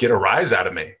get a rise out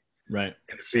of me, right?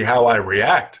 And see how I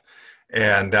react.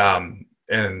 And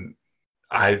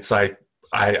it's like,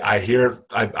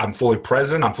 I'm fully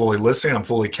present, I'm fully listening, I'm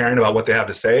fully caring about what they have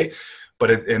to say. But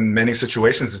in many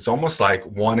situations, it's almost like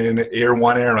one ear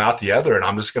and out the other. And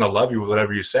I'm just going to love you with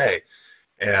whatever you say.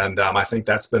 And I think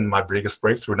that's been my biggest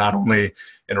breakthrough, not only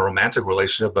in a romantic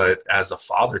relationship, but as a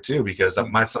father too, because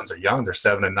my sons are young. They're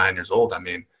 7 and 9 years old.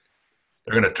 They're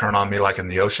going to turn on me like in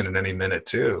the ocean in any minute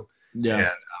too. Yeah.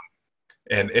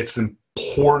 And it's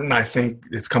important. I think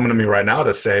it's coming to me right now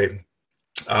to say,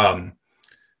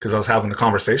 because I was having a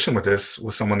conversation with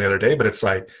someone the other day, but it's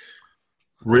like,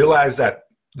 realize that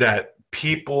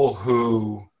people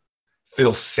who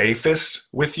feel safest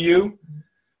with you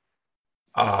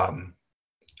are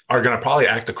going to probably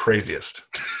act the craziest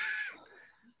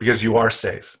because you are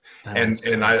safe. And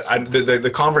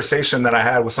the conversation that I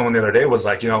had with someone the other day was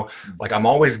like, like I'm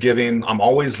always giving, I'm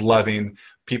always loving.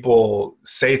 People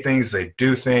say things, they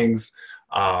do things.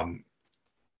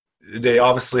 They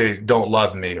obviously don't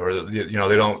love me, or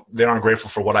they aren't grateful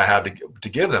for what I have to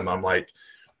give them. I'm like,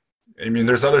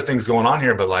 there's other things going on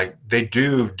here, but like they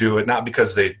do it not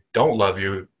because they don't love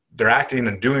you. They're acting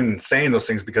and doing and saying those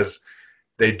things because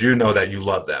they do know that you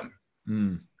love them,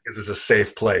 because it's a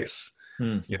safe place.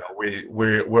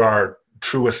 We're our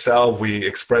truest self. We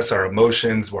express our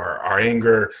emotions, our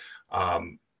anger,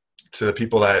 to the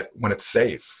people that when it's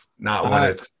safe, not when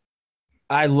it's.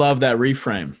 I love that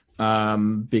reframe.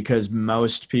 Because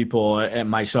most people, and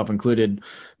myself included,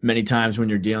 many times when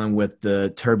you're dealing with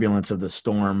the turbulence of the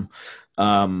storm,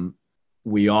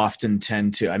 we often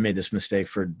tend to, I made this mistake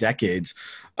for decades,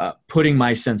 putting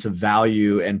my sense of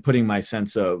value and putting my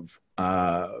sense of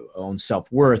own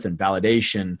self-worth and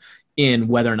validation in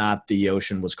whether or not the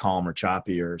ocean was calm or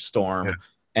choppy or storm. Yeah.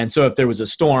 And so if there was a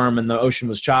storm and the ocean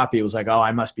was choppy, it was like, oh,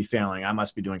 I must be failing. I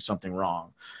must be doing something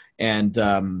wrong. And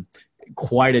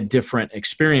quite a different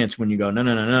experience when you go,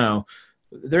 no.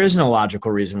 There isn't a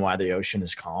logical reason why the ocean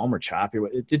is calm or choppy.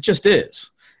 It just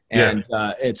is. And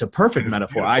it's a perfect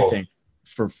metaphor, beautiful. I think,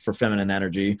 for feminine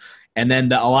energy. And then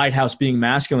the lighthouse being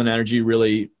masculine energy,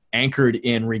 really anchored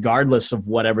in, regardless of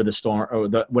whatever the storm or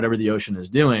whatever the ocean is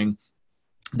doing,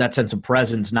 that sense of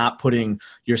presence, not putting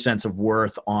your sense of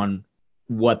worth on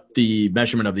what the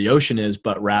measurement of the ocean is,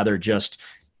 but rather just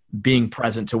being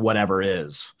present to whatever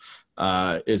is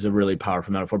a really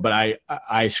powerful metaphor. But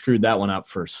I screwed that one up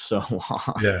for so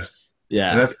long.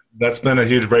 Yeah. And that's been a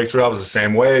huge breakthrough. I was the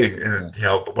same way. And,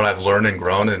 what I've learned and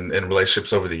grown in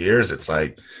relationships over the years, it's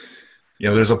like,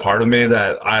 there's a part of me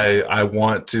that I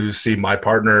want to see my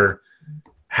partner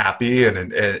happy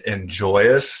and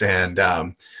joyous. And,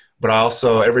 but I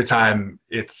also, every time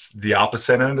it's the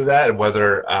opposite end of that,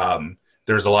 whether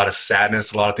there's a lot of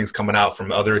sadness, a lot of things coming out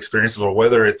from other experiences, or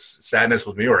whether it's sadness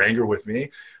with me or anger with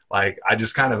me, like I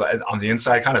just kind of on the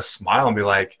inside kind of smile and be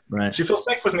like, right. She feels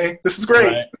safe with me. This is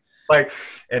great. Right. Like,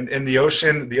 and the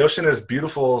ocean is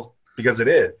beautiful because it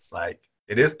is. Like,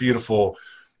 it is beautiful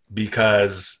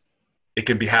because it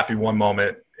can be happy one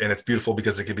moment, and it's beautiful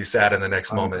because it can be sad in the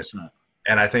next 100%. Moment.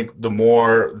 And I think the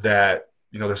more that,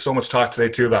 there's so much talk today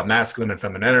too about masculine and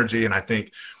feminine energy. And I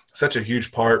think such a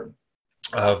huge part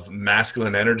of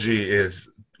masculine energy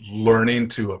is, learning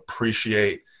to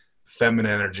appreciate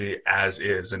feminine energy as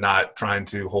is, and not trying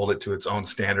to hold it to its own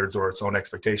standards or its own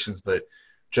expectations, but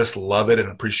just love it and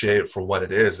appreciate it for what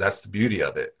it is. That's the beauty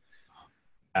of it.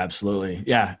 Absolutely.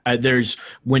 Yeah. There's,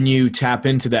 when you tap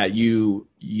into that, you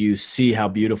see how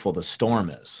beautiful the storm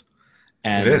is,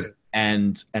 and, It is.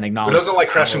 and acknowledge. It doesn't like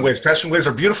crashing waves. Crashing waves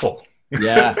are beautiful.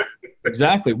 Yeah,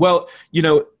 exactly. Well,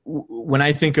 when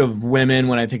I think of women,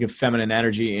 when I think of feminine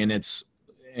energy in its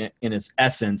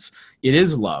essence, it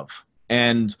is love,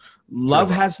 and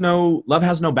love has no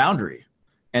boundary.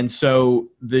 And so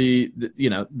there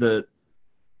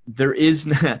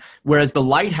is, whereas the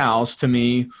lighthouse to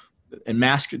me, and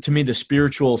to me, the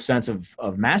spiritual sense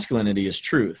of masculinity is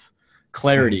truth,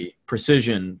 clarity,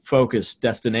 precision, focus,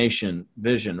 destination,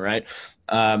 vision, right?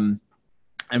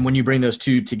 And when you bring those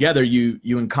two together, you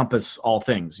encompass all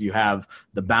things. You have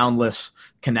the boundless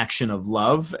connection of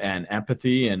love and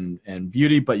empathy and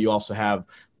beauty, but you also have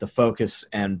the focus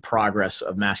and progress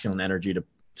of masculine energy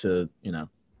to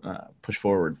push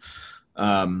forward.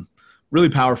 Really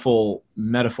powerful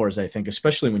metaphors, I think,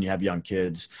 especially when you have young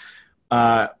kids.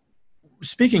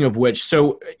 Speaking of which,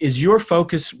 so is your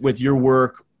focus with your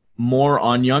work more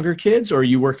on younger kids, or are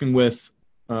you working with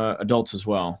adults as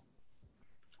well?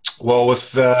 Well,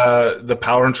 with the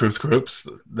Power and Truth groups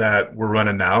that we're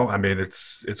running now, I mean,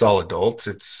 it's all adults.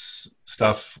 It's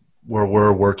stuff where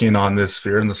we're working on this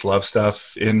fear and this love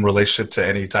stuff in relationship to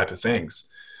any type of things.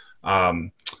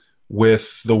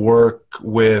 With the work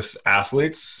with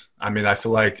athletes, I mean, I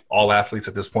feel like all athletes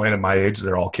at this point at my age,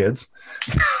 they're all kids.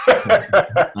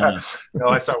 I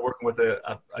started working with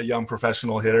a young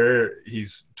professional hitter.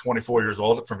 He's 24 years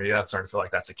old. For me, I'm starting to feel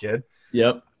like that's a kid.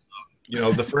 Yep.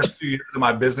 The first 2 years of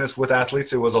my business with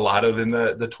athletes, it was a lot of in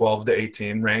the 12 to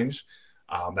 18 range.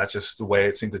 That's just the way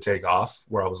it seemed to take off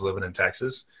where I was living in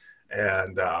Texas.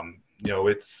 And,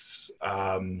 it's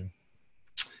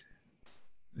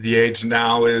the age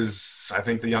now is, I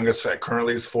think the youngest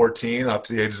currently is 14 up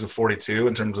to the ages of 42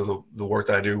 in terms of the work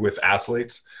that I do with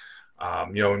athletes.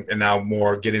 And now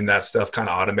more getting that stuff kind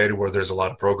of automated where there's a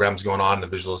lot of programs going on, the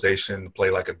visualization,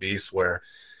 Play Like a Beast, where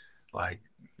like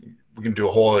we can do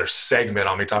a whole other segment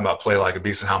on me talking about Play Like a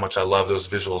Beast and how much I love those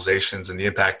visualizations and the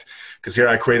impact. Because here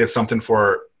I created something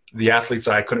for the athletes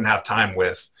that I couldn't have time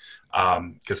with,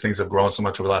 because things have grown so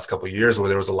much over the last couple of years, where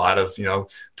there was a lot of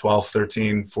 12,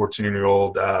 13,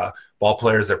 14-year-old ball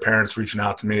players, their parents reaching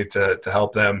out to me to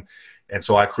help them. And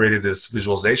so I created this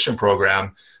visualization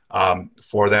program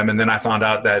for them. And then I found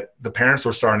out that the parents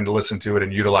were starting to listen to it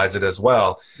and utilize it as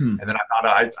well. And then I found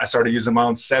out I started using my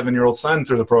own 7-year-old son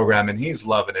through the program, and he's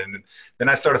loving it. And then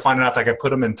I started finding out that I could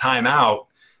put him in timeout,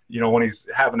 when he's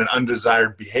having an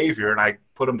undesired behavior, and I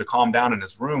put him to calm down in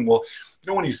his room. Well,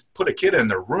 when you put a kid in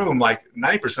their room, like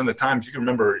 90% of the time, if you can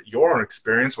remember your own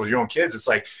experience with your own kids, it's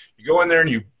like you go in there and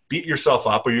you beat yourself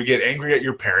up, or you get angry at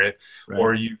your parent, right.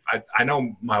 Or I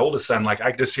know my oldest son, like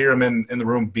I just hear him in the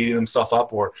room beating himself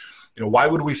up, or, why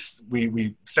would we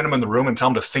send him in the room and tell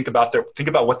him to think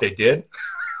about what they did?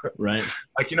 Right.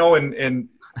 Like, and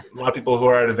a lot of people who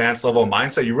are at advanced level of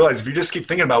mindset, you realize if you just keep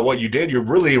thinking about what you did, you're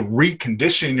really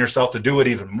reconditioning yourself to do it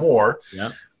even more.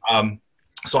 Yeah.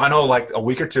 So I know like a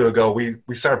week or two ago, we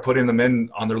started putting them in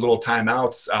on their little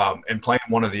timeouts and playing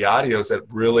one of the audios that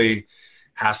really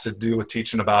has to do with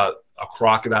teaching about a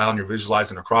crocodile, and you're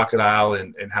visualizing a crocodile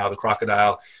and how the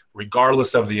crocodile,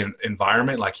 regardless of the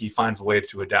environment, like he finds a way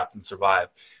to adapt and survive.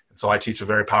 And so I teach a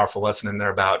very powerful lesson in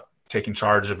there about taking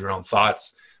charge of your own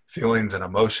thoughts, feelings, and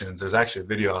emotions. There's actually a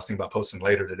video I was thinking about posting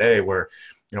later today where,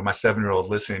 my 7-year-old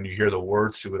listening, you hear the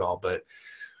words to it all, but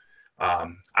I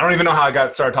don't even know how I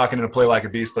got started talking to Play Like a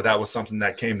Beast, but that was something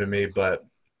that came to me. But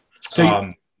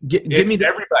so give me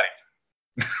everybody.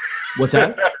 What's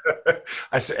that?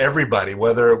 I say everybody,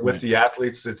 whether with the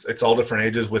athletes, it's all different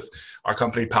ages. With our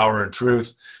company, Power and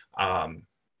Truth,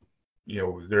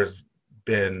 there's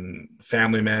been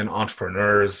family men,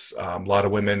 entrepreneurs, a lot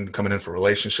of women coming in for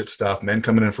relationship stuff, men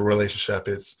coming in for relationship.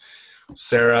 It's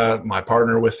Sarah, my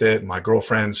partner with it, my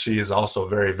girlfriend. She is also a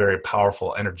very, very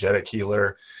powerful, energetic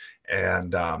healer.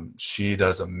 And she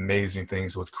does amazing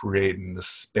things with creating the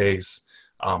space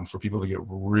for people to get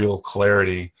real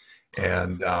clarity.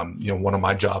 And, one of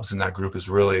my jobs in that group is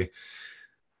really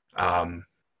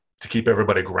to keep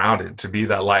everybody grounded, to be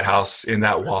that lighthouse in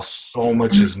that while so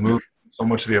much is moving, so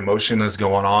much of the emotion is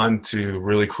going on, to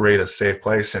really create a safe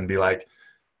place and be like,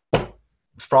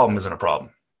 this problem isn't a problem.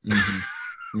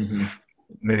 Mm-hmm.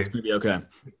 Mm-hmm. It's gonna be okay. Let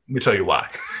me tell you why.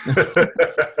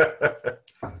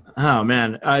 Oh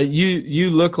man, you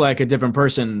look like a different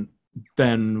person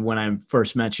than when I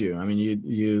first met you. I mean,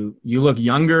 you look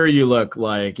younger. You look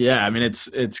like, I mean,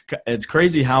 it's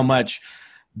crazy how much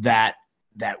that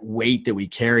weight that we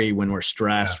carry when we're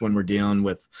stressed, when we're dealing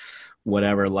with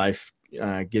whatever life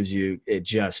gives you,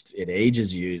 it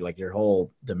ages you, like your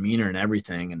whole demeanor and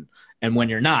everything. And when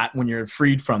you're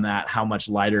freed from that, how much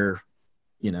lighter,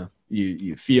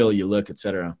 you feel, you look,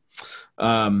 etc.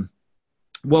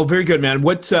 Well, very good, man.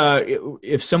 What,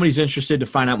 if somebody's interested to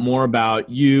find out more about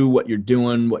you, what you're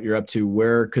doing, what you're up to,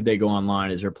 where could they go online?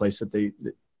 Is there a place a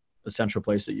central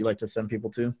place that you like to send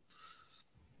people to?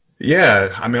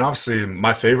 Yeah. I mean, obviously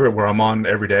my favorite where I'm on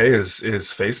every day is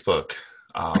Facebook.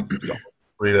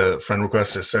 Read a friend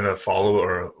request to send a follow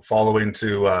or following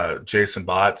to Jason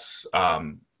Botts.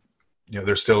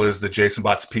 There still is the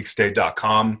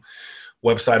jasonbottspeakstate.com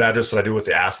website address that I do with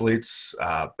the athletes,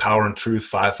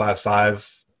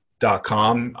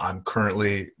 powerandtruth555.com. I'm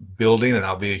currently building, and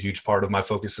I'll be a huge part of my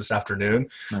focus this afternoon.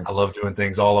 Nice. I love doing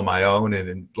things all on my own.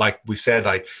 And like we said,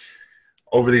 like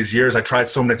over these years, I tried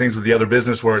so many things with the other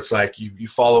business where it's like you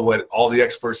follow what all the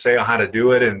experts say on how to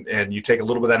do it. And you take a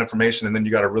little bit of that information, and then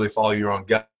you got to really follow your own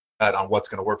gut on what's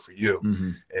going to work for you.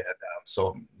 Mm-hmm. And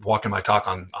so walking my talk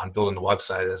on building the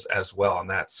website as well on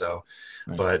that. So,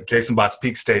 nice. But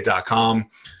jasonbottspeakstate.com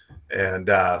and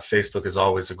Facebook is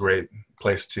always a great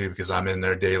place too, because I'm in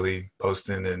there daily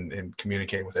posting and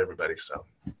communicating with everybody. So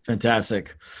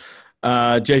fantastic.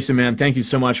 Jason, man, thank you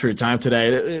so much for your time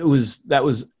today.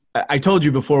 I told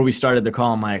you before we started the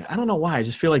call, I'm like, I don't know why. I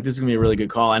just feel like this is going to be a really good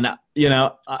call. And, I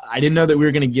didn't know that we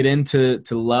were going to get into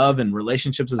love and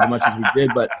relationships as much as we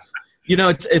did. But,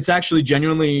 it's actually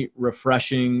genuinely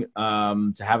refreshing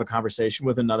to have a conversation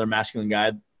with another masculine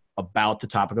guy about the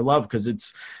topic of love, because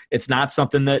it's not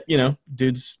something that,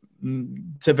 dudes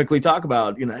typically talk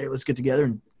about. Hey, let's get together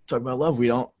and talk about love. We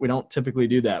don't typically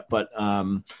do that. But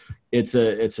it's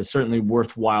a certainly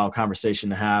worthwhile conversation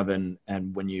to have. And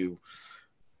when you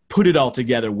put it all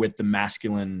together with the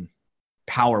masculine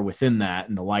power within that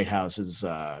and the lighthouse is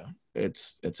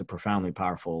it's a profoundly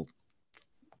powerful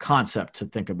concept to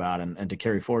think about and to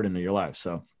carry forward into your life.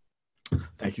 So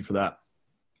thank you for that.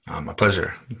 My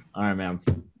pleasure. All right, man.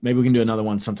 Maybe we can do another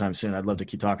one sometime soon. I'd love to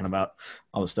keep talking about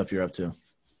all the stuff you're up to.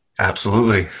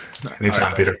 Absolutely. Anytime,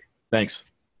 right, Peter. Thanks.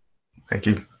 Thank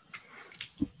you.